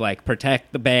mindset of like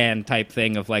protect the band type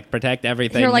thing of like protect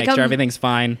everything, You're like make sure a- everything's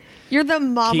fine. You're the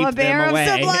mama Keep them bear of away.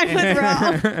 Sublime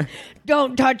Monroe.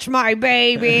 Don't touch my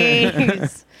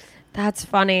babies. That's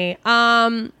funny.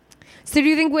 So do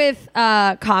you think with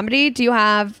comedy, do you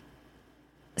have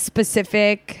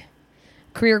specific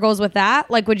career goals with that?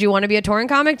 Like, would you want to be a touring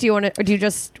comic? Do you want to, or do you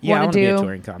just Yeah, I want want to to do? be a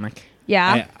touring comic.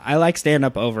 Yeah. I like stand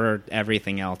up over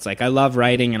everything else. Like I love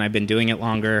writing and I've been doing it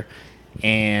longer,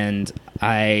 and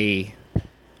I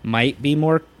might be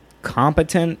more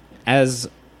competent as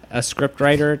a script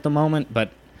writer at the moment,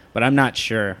 but I'm not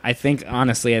sure. I think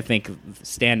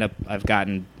stand up I've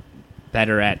gotten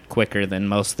better at quicker than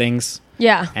most things.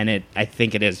 Yeah. And I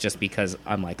think it is just because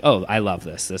I'm like, oh, I love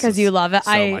this. This 'Cause is you love it.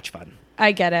 so much fun.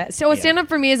 I get it. So Yeah. stand up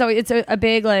for me is always, it's a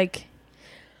big, like,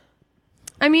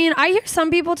 I mean, I hear some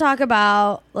people talk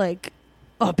about like,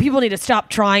 oh, people need to stop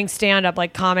trying stand up,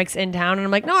 like comics in town. And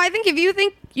I'm like, no, I think if you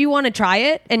think you want to try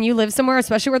it and you live somewhere,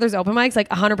 especially where there's open mics, like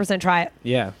 100% try it.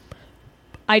 Yeah.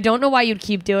 I don't know why you'd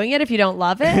keep doing it if you don't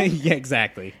love it. Yeah,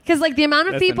 exactly. Because like the amount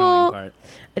of That's the people, annoying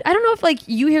part. I don't know if like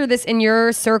you hear this in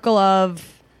your circle of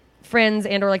friends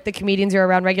and or like the comedians you're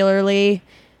around regularly.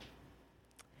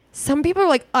 Some people are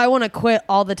like, I want to quit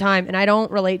all the time, and I don't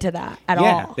relate to that at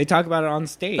Yeah, all. they talk about it on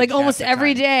stage. Like half almost the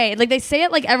every time. day. Like they say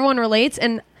it like everyone relates,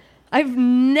 and I've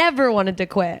never wanted to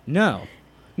quit. No,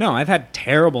 I've had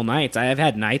terrible nights. I have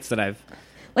had nights that I've.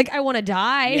 Like I want to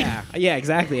die. Yeah,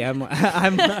 exactly. I'm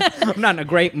not in a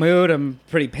great mood. I'm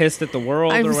pretty pissed at the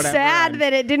world I'm or whatever. sad I'm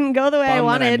that it didn't go the way I bummed that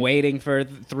wanted. I'm waiting for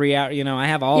 3 hours. You know, I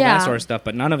have all Yeah. that sort of stuff,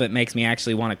 but none of it makes me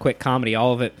actually want to quit comedy.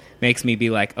 All of it makes me be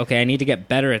like, okay, I need to get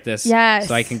better at this, Yes.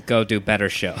 so I can go do better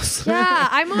shows. Yeah,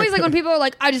 I'm always like when people are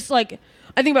like, I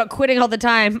think about quitting all the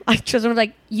time. I just am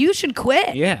like, you should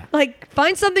quit. Yeah. Like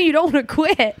find something you don't want to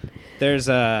quit. It's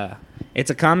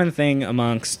a common thing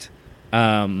amongst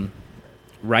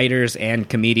writers and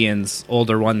comedians,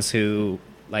 older ones who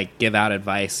like give out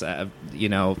advice. You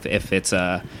know, if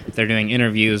they're doing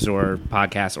interviews or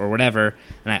podcasts or whatever,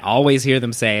 and I always hear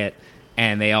them say it,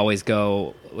 and they always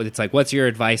go, it's like, what's your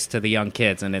advice to the young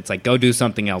kids? And it's like, go do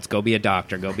something else, go be a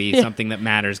doctor, go be something that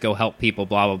matters, go help people,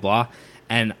 blah blah blah.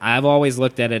 And I've always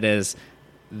looked at it as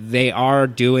they are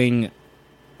doing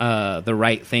the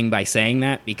right thing by saying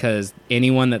that, because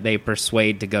anyone that they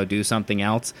persuade to go do something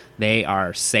else, they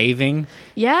are saving.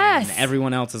 Yes. And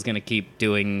everyone else is going to keep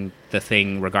doing the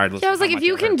thing regardless. Yeah, I was of how like, if much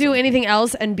you it can hurts do them. anything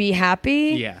else and be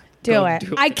happy, Yeah, do go it.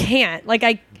 do I it. can't. Like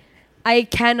I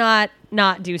cannot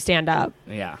not do stand up.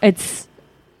 Yeah. It's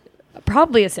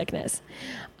probably a sickness.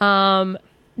 Do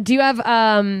you have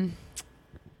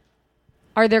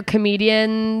are there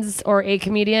comedians or a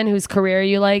comedian whose career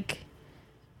you like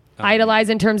idolize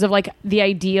in terms of like the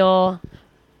ideal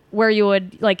where you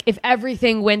would like if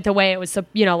everything went the way it was,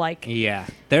 you know, like Yeah,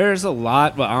 there's a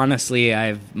lot, but honestly,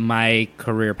 my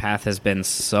career path has been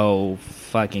so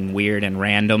fucking weird and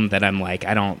random that I'm like,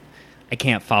 I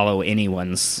can't follow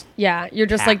anyone's. yeah, you're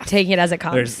just like Path. taking it as it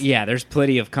comes. There's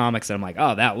plenty of comics that I'm like,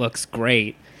 oh, that looks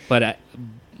great, but it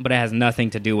has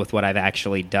nothing to do with what I've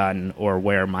actually done or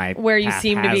where you path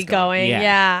seem to has be gone. going.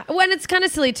 Yeah. When it's kind of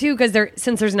silly too, because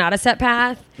since there's not a set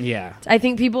path, Yeah. I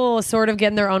think people sort of get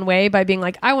in their own way by being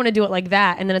like, I want to do it like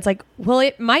that. And then it's like, well,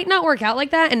 it might not work out like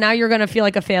that. And now you're going to feel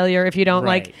like a failure if you don't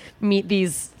Right. like meet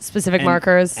these specific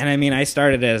markers. And I mean, I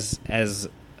started as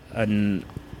an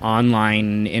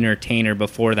online entertainer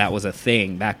before that was a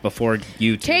thing, back before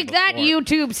YouTube. Take that, before-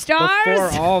 YouTube stars.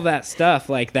 Before all that stuff,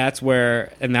 like that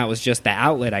was just the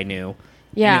outlet I knew.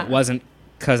 Yeah. And it wasn't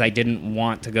because I didn't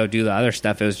want to go do the other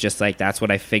stuff. It was just like, that's what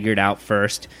I figured out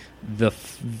first. The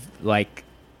like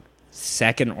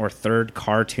second or third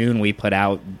cartoon we put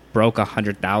out broke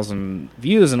 100,000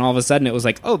 views, and all of a sudden it was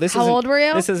like, oh, How old were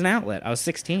you? This is an outlet. I was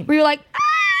 16. Were you like,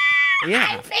 Yeah.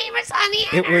 I'm famous on the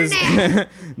It internet?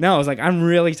 was no, I was like, I'm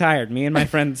really tired. Me and my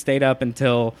friend stayed up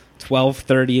until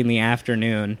 12:30 in the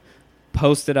afternoon,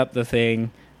 posted up the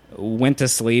thing, went to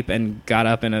sleep, and got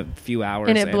up in a few hours.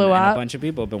 And it blew and up? a bunch of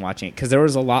people have been watching it because there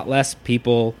was a lot less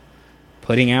people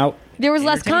putting out. There was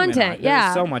less entertainment content, on it. There yeah.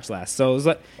 was so much less.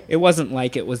 So it wasn't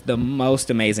like it was the most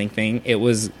amazing thing. It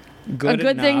was good. a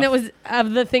good thing that enough was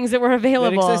of the things that were that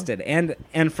available. existed,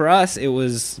 and for us, it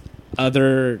was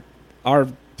our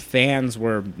fans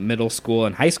were middle school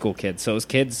and high school kids, so it was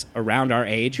kids around our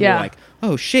age who Yeah. were like,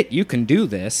 oh shit, you can do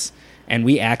this. And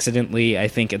we accidentally, I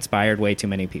think, inspired way too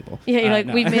many people. Yeah, you're like,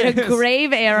 no. we made a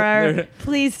grave error.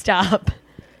 Please stop.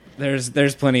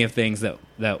 There's plenty of things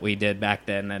that we did back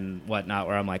then and whatnot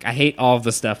where I'm like, I hate all of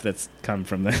the stuff that's come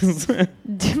from this.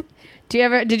 Did you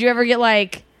ever get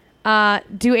like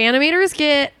do animators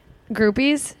get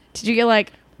groupies? Did you get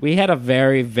like We had a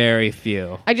very, very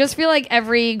few. I just feel like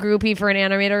every groupie for an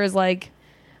animator is like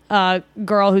a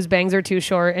girl whose bangs are too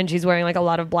short and she's wearing like a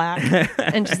lot of black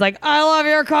and she's like, I love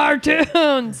your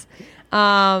cartoons.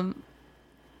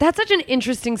 That's such an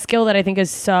interesting skill that I think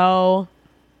is so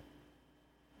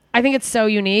I think it's so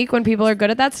unique when people are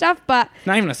good at that stuff. But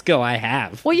Not even a skill I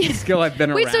have. Well, It's a skill I've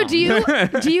been wait, around.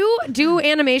 so do you do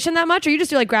animation that much, or you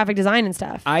just do like graphic design and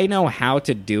stuff? I know how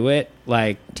to do it.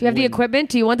 Like, Do you have the equipment?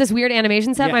 Do you want this weird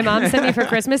animation set Yeah. my mom sent me for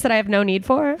Christmas that I have no need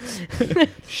for?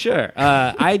 Sure.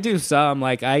 I do some.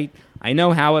 Like, I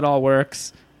know how it all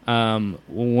works. When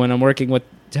I'm working with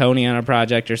Tony on a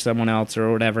project or someone else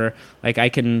or whatever, like,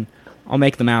 I'll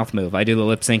make the mouth move. I do the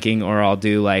lip syncing, or I'll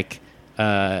do like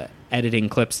editing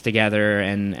clips together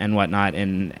and whatnot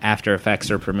in After Effects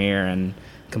or Premiere and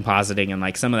compositing and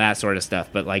like some of that sort of stuff.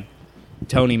 But like,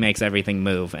 Tony makes everything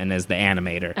move and is the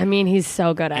animator. I mean, he's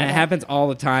so good at And it. it happens all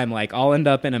the time. Like, I'll end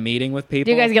up in a meeting with people.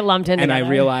 Do you guys get lumped in And I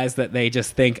together? realize that they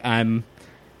just think I'm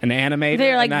an animator.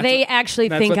 They're and like, that's they what- actually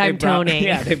that's think what they I'm brought- Tony.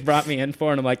 Yeah, they brought me in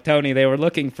for, and I'm like, Tony, they were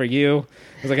looking for you.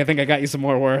 I was like, I think I got you some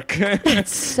more work.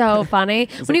 So funny.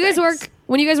 When you like,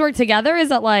 guys work together, is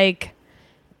it like?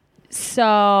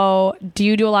 So, do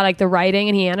you do a lot of like the writing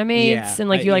and he animates and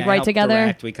like you like I write help together?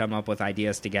 direct. We come up with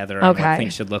ideas together on Okay. what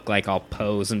things should look like. I'll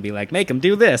pose and be like, make them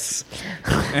do this,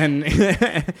 and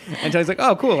and Tony's like,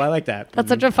 oh, cool, I like that. That's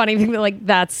such a funny thing that like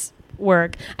that's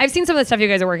work. I've seen some of the stuff you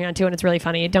guys are working on too, and it's really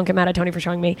funny. Don't get mad at Tony for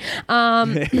showing me.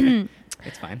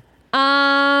 It's fine.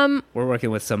 We're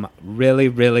working with some really,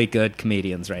 really good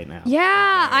comedians right now.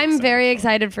 Yeah, I'm excited very for it.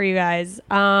 excited for you guys.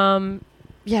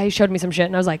 Yeah, he showed me some shit,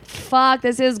 and I was like, "Fuck,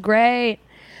 this is great."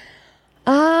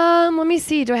 Let me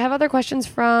see. Do I have other questions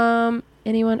from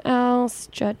anyone else?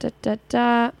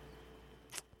 I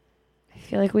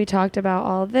feel like we talked about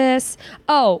all this.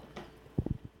 Oh,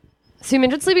 so you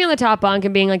mentioned sleeping on the top bunk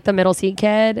and being like the middle seat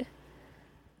kid.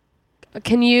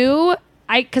 Can you?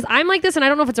 Because I'm like this, and I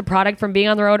don't know if it's a product from being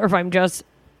on the road or if I'm just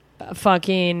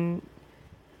fucking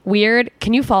weird.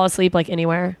 Can you fall asleep like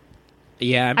anywhere?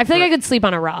 Yeah, I feel like I could sleep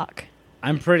on a rock.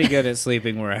 I'm pretty good at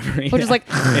sleeping wherever. Which is like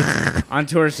on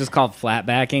tour, it's just called flat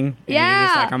backing. And you're Yeah.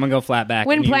 just like, I'm gonna go flat back.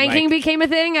 when and you, planking like, became a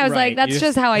thing, I was Right, like, that's you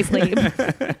just just- how I sleep.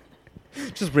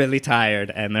 just really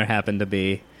tired, and there happened to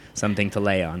be something to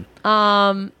lay on.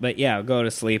 But yeah, I'll go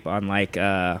to sleep on like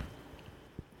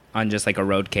on just like a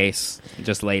road case.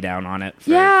 Just lay down on it for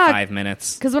Yeah. 5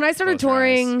 minutes. Because when I started Close your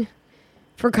eyes. touring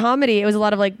for comedy, it was a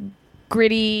lot of like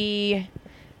gritty,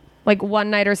 like one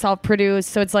night or self-produced.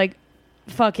 So it's like,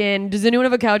 fucking, does anyone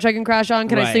have a couch I can crash on?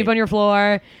 Can I Right. sleep on your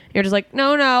floor? You're just like,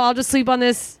 no, I'll just sleep on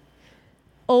this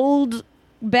old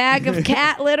bag of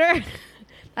cat litter.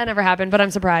 That never happened, but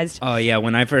I'm surprised. Oh yeah,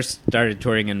 when I first started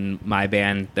touring in my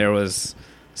band, there was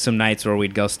some nights where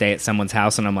we'd go stay at someone's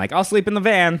house, and I'm like, I'll sleep in the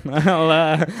van.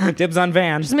 I'll dibs on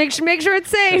van. Just make sure it's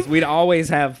safe. We'd always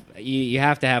have you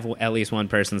have to have at least one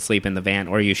person sleep in the van,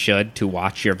 or you should, to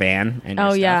watch your van and your Oh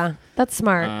stuff. yeah, that's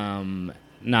smart.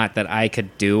 Not that I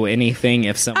could do anything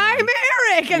if someone. I'm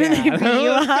Eric, and then they beat you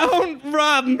up. Don't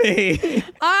rob me.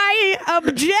 I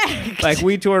object. Like,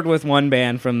 we toured with one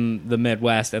band from the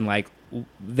Midwest, and like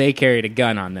they carried a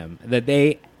gun on them that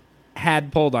they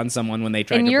had pulled on someone when they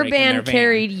tried and to your break in their band van.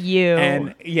 carried you.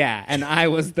 And yeah, and I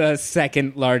was the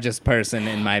second largest person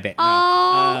in my band.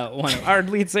 Oh. Our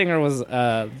lead singer was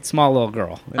a small little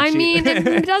girl. And I she- mean,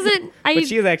 it doesn't. but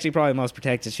she was actually probably the most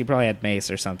protected. She probably had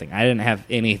mace or something. I didn't have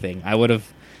anything. I would have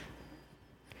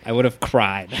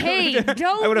cried. Hey, I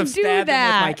don't would have do stabbed them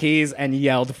with my that. keys and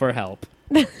yelled for help.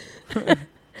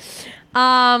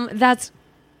 That's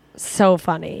so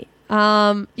funny.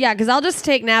 Yeah, because I'll just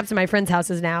take naps in my friends'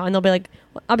 houses now, and I'll be like,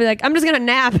 I'm just gonna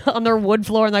nap on their wood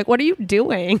floor, and like, what are you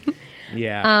doing?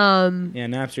 Yeah. Yeah,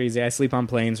 naps are easy. I sleep on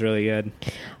planes really good.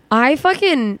 I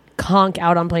fucking conk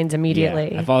out on planes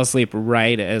immediately. Yeah, I fall asleep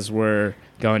right as we're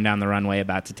going down the runway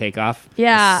about to take off.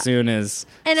 Yeah. As soon as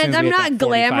And as soon as I'm we hit not that 45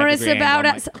 glamorous degree about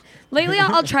angle, it. I'm like, Lately,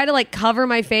 I'll try to like cover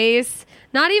my face,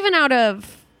 not even out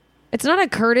of. It's not a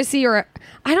courtesy or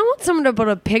I don't want someone to put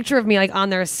a picture of me like on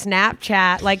their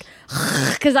Snapchat, like,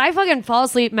 because I fucking fall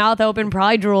asleep, mouth open,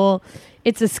 probably drool.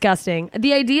 It's disgusting.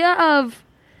 The idea of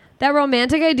that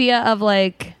romantic idea of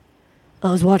like, I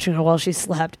was watching her while she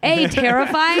slept. A,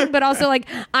 terrifying, but also like,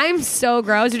 I'm so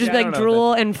gross. You just Yeah, be I like don't know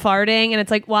drool and farting, and it's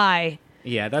like, why?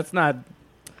 yeah, that's not.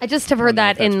 I just have I heard don't know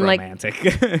that if that's in like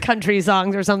romantic. country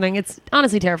songs or something. It's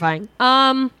honestly terrifying.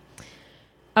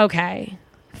 Okay.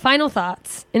 Final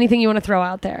thoughts. Anything you want to throw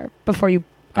out there before you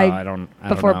I don't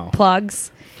before know.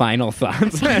 plugs? Final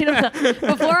thoughts.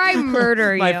 Before I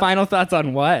murder you. My final thoughts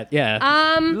on what? Yeah.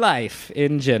 Um, Life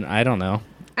in general. I don't know.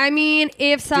 I mean,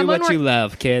 if Do someone what were you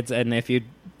love, kids, and if you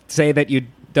say that you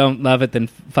don't love it, then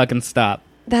fucking stop.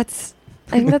 I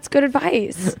think that's good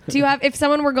advice. Do you have if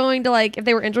someone were going to like if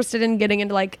they were interested in getting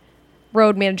into like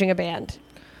road managing a band?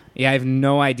 Yeah, I have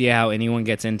no idea how anyone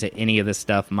gets into any of this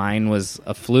stuff. Mine was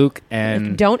a fluke,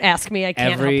 and Don't ask me. I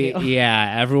can't help you.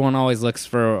 yeah, everyone always looks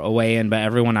for a way in, but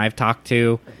everyone I've talked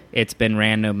to, it's been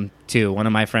random too. One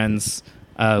of my friends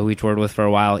who we toured with for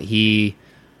a while, he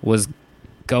was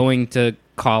going to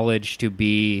college to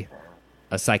be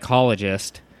a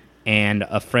psychologist, and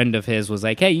a friend of his was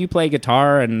like, hey, you play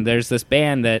guitar, and there's this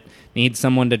band that needs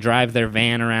someone to drive their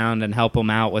van around and help them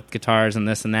out with guitars and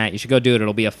this and that. You should go do it.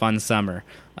 It'll be a fun summer.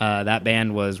 That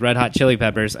band was Red Hot Chili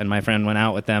Peppers, and my friend went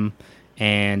out with them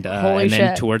and then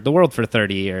shit. toured the world for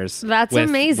 30 years. That's with,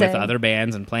 amazing. With other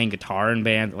bands and playing guitar in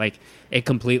bands. Like, it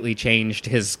completely changed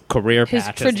his career His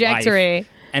path, trajectory. his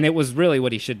life. And it was really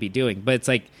what he should be doing. But it's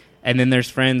like, and then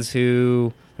there's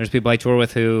people I tour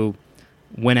with who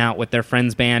went out with their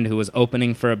friend's band who was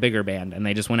opening for a bigger band, and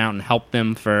they just went out and helped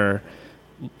them for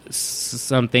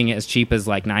something as cheap as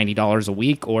like $90 a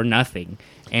week or nothing.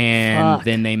 And Fuck.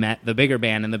 then they met the bigger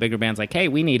band, and the bigger band's like, hey,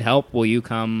 we need help. Will you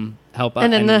come help us?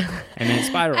 And then and then it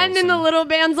spirals. And then the little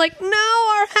band's like, no,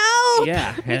 our help.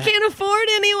 Yeah. We can't afford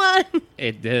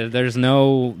anyone. There's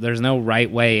no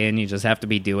right way in. You just have to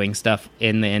be doing stuff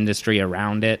in the industry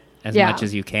around it as Yeah. much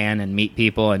as you can, and meet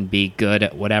people and be good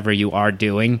at whatever you are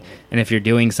doing. And if you're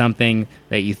doing something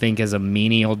that you think is a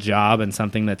menial job and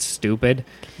something that's stupid,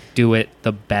 do it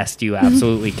the best you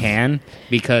absolutely can,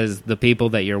 because the people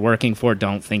that you're working for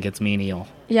don't think it's menial.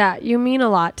 Yeah, you mean a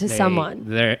lot to someone.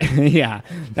 Yeah,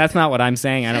 that's not what I'm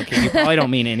saying. I don't care. You probably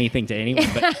don't mean anything to anyone,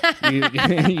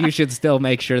 but you should still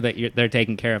make sure that they're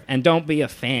taken care of. And don't be a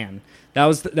fan. That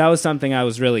was something I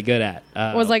was really good at.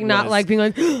 Was like not like being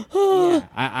like, yeah,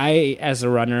 I as a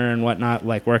runner and whatnot,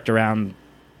 like worked around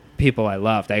people I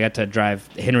loved. I got to drive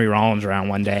Henry Rollins around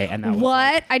one day, and that was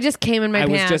what? like, I just came in my I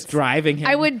pants. was just driving him.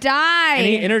 I would die. And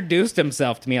he introduced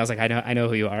himself to me. I was like, I know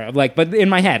who you are. Like, but in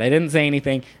my head, I didn't say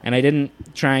anything, and I didn't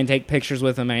try and take pictures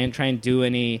with him. I didn't try and do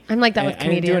any. I'm like that with I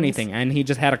didn't do comedians. anything, and he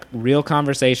just had a real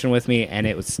conversation with me, and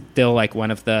it was still like one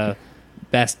of the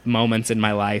best moments in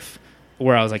my life,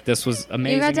 where I was like, this was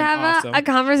amazing. You got to and have awesome. a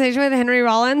conversation with Henry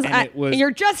Rollins. And it was-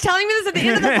 You're just telling me this at the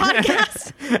end of the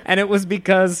podcast. And it was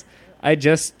because I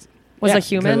just Was a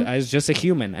human? because I was just a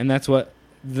human, and that's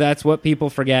what people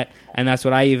forget, and that's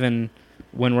what I even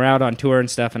when we're out on tour and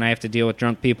stuff, and I have to deal with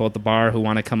drunk people at the bar who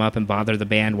want to come up and bother the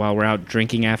band while we're out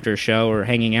drinking after a show or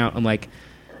hanging out. I'm like,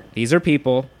 these are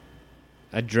people.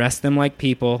 Address them like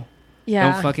people.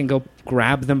 Yeah. Don't fucking go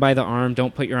grab them by the arm.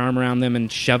 Don't put your arm around them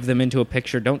and shove them into a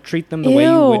picture. Don't treat them the way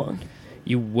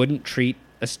you wouldn't treat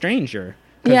a stranger.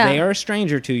 Because Yeah. they are a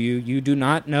stranger to you. You do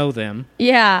not know them.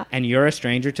 Yeah. And you're a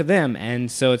stranger to them. And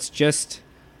so it's just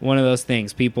one of those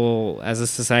things. People, as a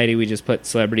society, we just put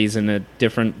celebrities in a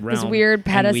different realm. weird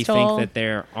And we pedestal. think that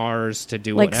they're ours to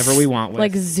do Like whatever we want with.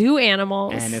 Like zoo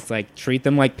animals. And it's like, treat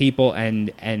them like people,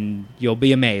 and you'll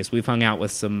be amazed. We've hung out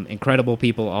with some incredible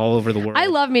people all over the world. I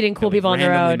love meeting cool that we've people on the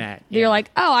randomly road. met. You're Yeah.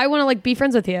 like, oh, I want to like be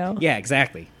friends with you. Yeah,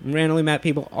 exactly. Randomly met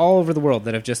people all over the world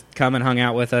that have just come and hung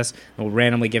out with us. And we'll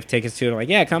randomly give tickets to it. Like,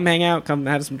 yeah, come hang out, come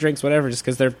have some drinks, whatever, just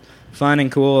because they're fun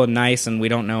and cool and nice, and we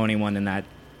don't know anyone in that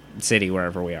city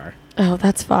wherever we are. Oh,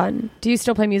 that's fun. Do you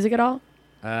still play music at all?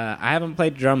 I haven't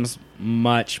played drums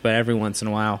much, but every once in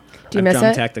a while. Do you I've miss drum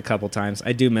it? teched a couple times.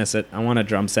 I do miss it. I want a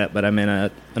drum set, but I'm in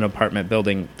an apartment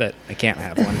building that I can't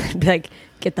have one. Be like,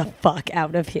 get the fuck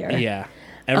out of here. Yeah.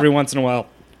 Every once in a while,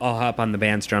 I'll hop on the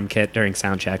band's drum kit during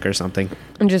sound check or something.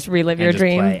 And just relive And your just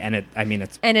dream. play. And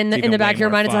it's And in even the back way of your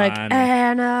more mind, it's like, fun.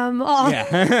 animal.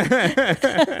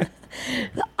 Yeah.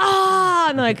 Ah,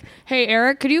 I'm like, hey,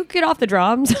 Eric, could you get off the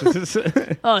drums?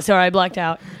 Oh, sorry, I blacked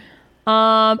out.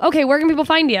 Okay, where can people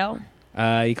find you?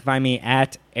 You can find me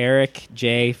at Eric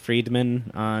J.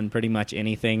 Friedman on pretty much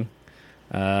anything.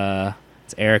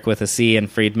 It's Eric with a C and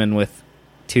Friedman with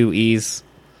 2 E's.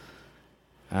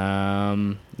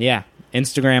 Yeah.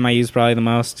 Instagram I use probably the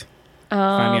most.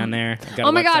 Find me on there. Got a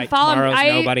Oh my God, website, follow me.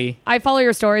 Tomorrow's Nobody. I follow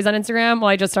your stories on Instagram. Well,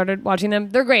 I just started watching them.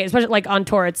 They're great, especially like on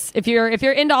tour. If you're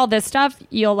into all this stuff,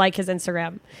 you'll like his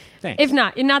Instagram. Thanks. If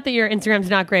not that your Instagram's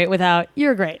not great without,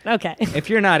 you're great. Okay. If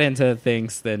you're not into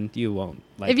things, then you won't.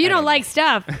 If you don't like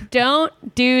stuff, don't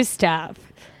do stuff.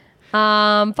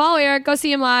 Follow Eric. Go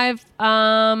see him live.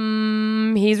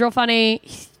 He's real funny.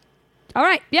 All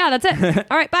right. Yeah, that's it.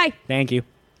 All right. Bye. Thank you.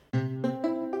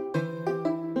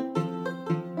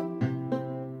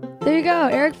 There you go.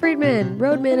 Eric Friedman,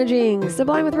 road managing,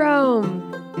 Sublime with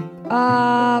Rome.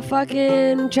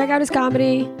 Fucking check out his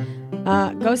comedy.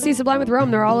 Go see Sublime with Rome.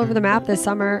 They're all over the map this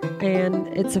summer, and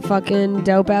it's a fucking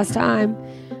dope ass time.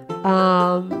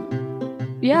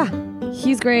 Yeah,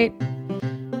 he's great,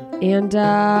 and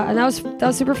that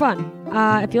was super fun.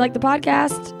 If you like the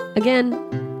podcast,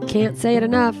 again, can't say it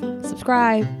enough.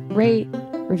 Subscribe. rate,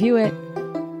 review it.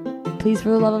 Please, for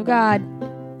the love of God,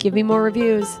 give me more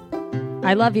reviews.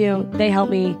 I love you. They help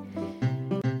me.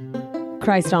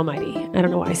 Christ almighty. I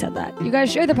don't know why I said that. You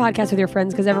guys share the podcast with your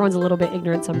friends because everyone's a little bit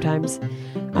ignorant sometimes.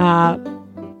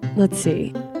 Let's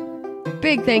see.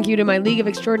 Big thank you to my League of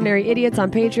Extraordinary Idiots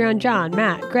on Patreon. John,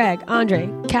 Matt, Greg, Andre,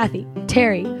 Kathy,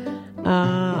 Terry.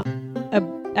 A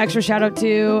extra shout out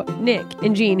to Nick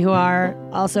and Jean, who are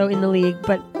also in the league,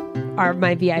 but are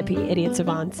my VIP idiot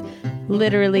savants.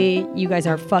 Literally, you guys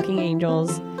are fucking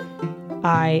angels.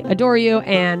 I adore you,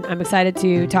 and I'm excited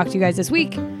to talk to you guys this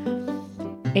week.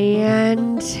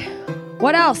 And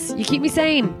what else? You keep me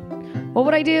sane. What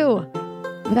would I do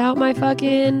without my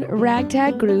fucking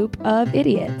ragtag group of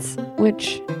idiots?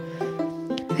 Which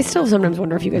I still sometimes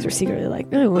wonder if you guys are secretly like,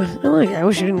 oh, I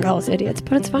wish you didn't call us idiots,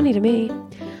 but it's funny to me.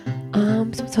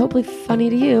 So it's hopefully funny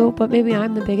to you, but maybe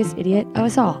I'm the biggest idiot of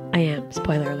us all. I am.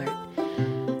 Spoiler alert.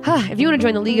 If you want to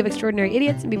join the League of Extraordinary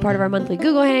Idiots and be part of our monthly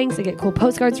Google Hangs and get cool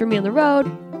postcards from me on the road,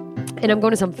 and I'm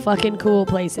going to some fucking cool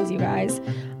places, you guys.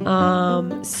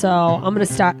 So I'm going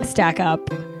to stack up.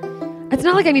 It's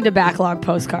not like I need to backlog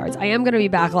postcards. I am going to be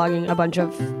backlogging a bunch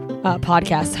of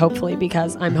podcasts, hopefully,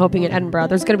 because I'm hoping at Edinburgh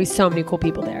there's going to be so many cool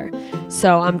people there.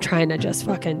 So I'm trying to just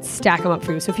fucking stack them up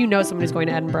for you. So if you know someone who's going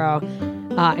to Edinburgh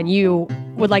and you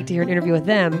would like to hear an interview with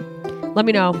them, let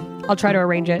me know. I'll try to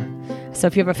arrange it. So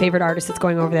if you have a favorite artist that's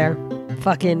going over there,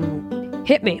 fucking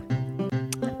hit me.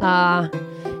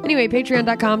 Anyway,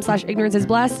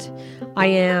 patreon.com/ignoranceisblessed. I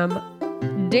am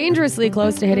dangerously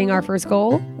close to hitting our first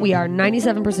goal. We are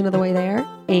 97% of the way there.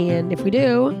 And if we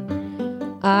do,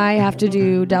 I have to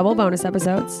do double bonus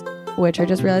episodes, which I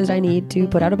just realized I need to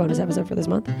put out a bonus episode for this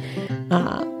month.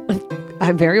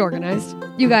 I'm very organized.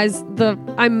 You guys, the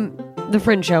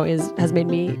Fringe show has made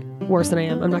me worse than I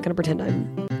am. I'm not going to pretend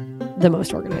I'm the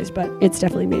most organized, but it's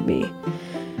definitely made me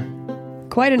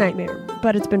quite a nightmare,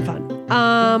 but it's been fun.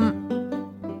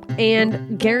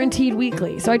 And guaranteed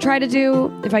weekly. So I try to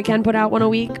do, if I can, put out one a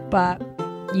week, but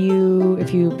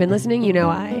if you've been listening, you know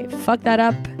I fucked that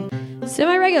up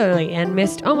semi-regularly and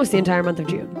missed almost the entire month of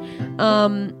June.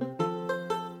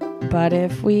 But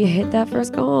if we hit that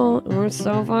first goal, we're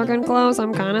so fucking close,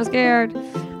 I'm kind of scared,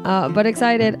 but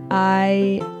excited.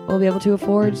 I will be able to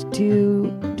afford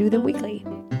to do them weekly.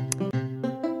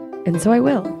 And so I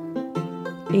will.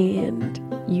 And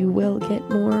you will get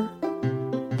more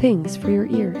things for your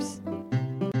ears.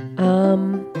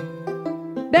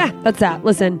 That's that.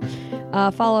 Listen,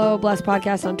 follow Blessed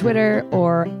Podcast on Twitter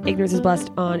or Ignorance is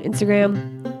Blessed on Instagram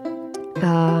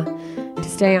to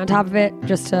stay on top of it,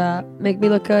 just to make me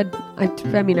look good. I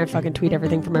fucking tweet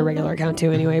everything from my regular account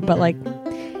too anyway, but like,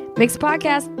 makes the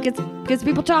podcast, gets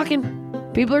people talking.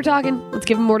 People are talking. Let's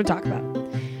give them more to talk about.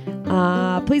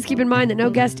 Please keep in mind that no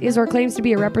guest is or claims to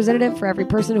be a representative for every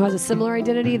person who has a similar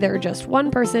identity. They're just one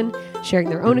person sharing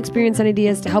their own experience and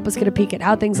ideas to help us get a peek at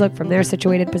how things look from their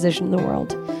situated position in the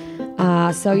world.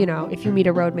 So, if you meet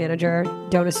a road manager,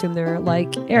 don't assume they're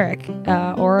like Eric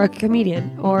or a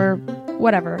comedian or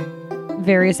whatever.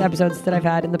 Various episodes that I've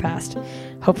had in the past.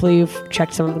 Hopefully you've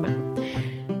checked some of them out.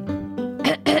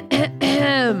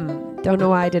 Don't know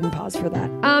why I didn't pause for that.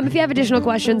 If you have additional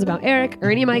questions about Eric or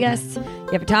any of my guests,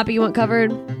 you have a topic you want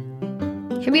covered,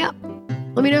 hit me up.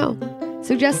 Let me know.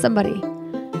 Suggest somebody.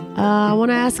 I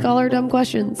want to ask all our dumb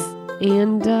questions.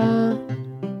 And,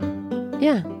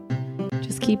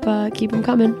 just keep them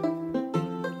coming.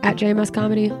 At JMS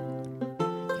Comedy.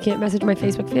 You can't message my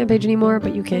Facebook fan page anymore,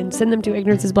 but you can send them to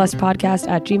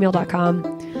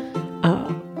ignoranceisblessedpodcast@gmail.com.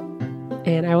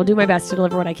 And I will do my best to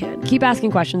deliver what I can. Keep asking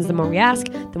questions. The more we ask,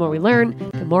 the more we learn,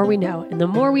 the more we know. And the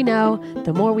more we know,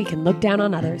 the more we can look down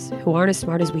on others who aren't as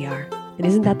smart as we are. And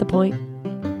isn't that the point?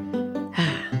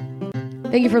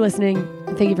 Thank you for listening.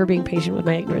 And thank you for being patient with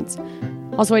my ignorance.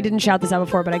 Also, I didn't shout this out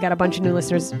before, but I got a bunch of new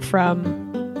listeners from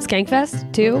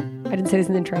Skankfest, too. I didn't say this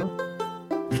in the intro.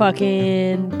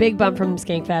 Fucking big bump from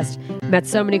Skankfest. Met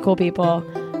so many cool people.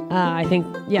 I think,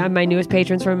 my newest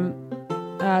patrons from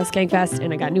Skankfest,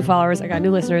 and I got new followers, I got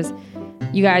new listeners.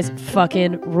 You guys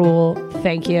fucking rule.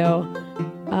 Thank you.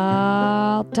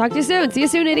 I'll talk to you soon. See you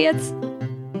soon, idiots.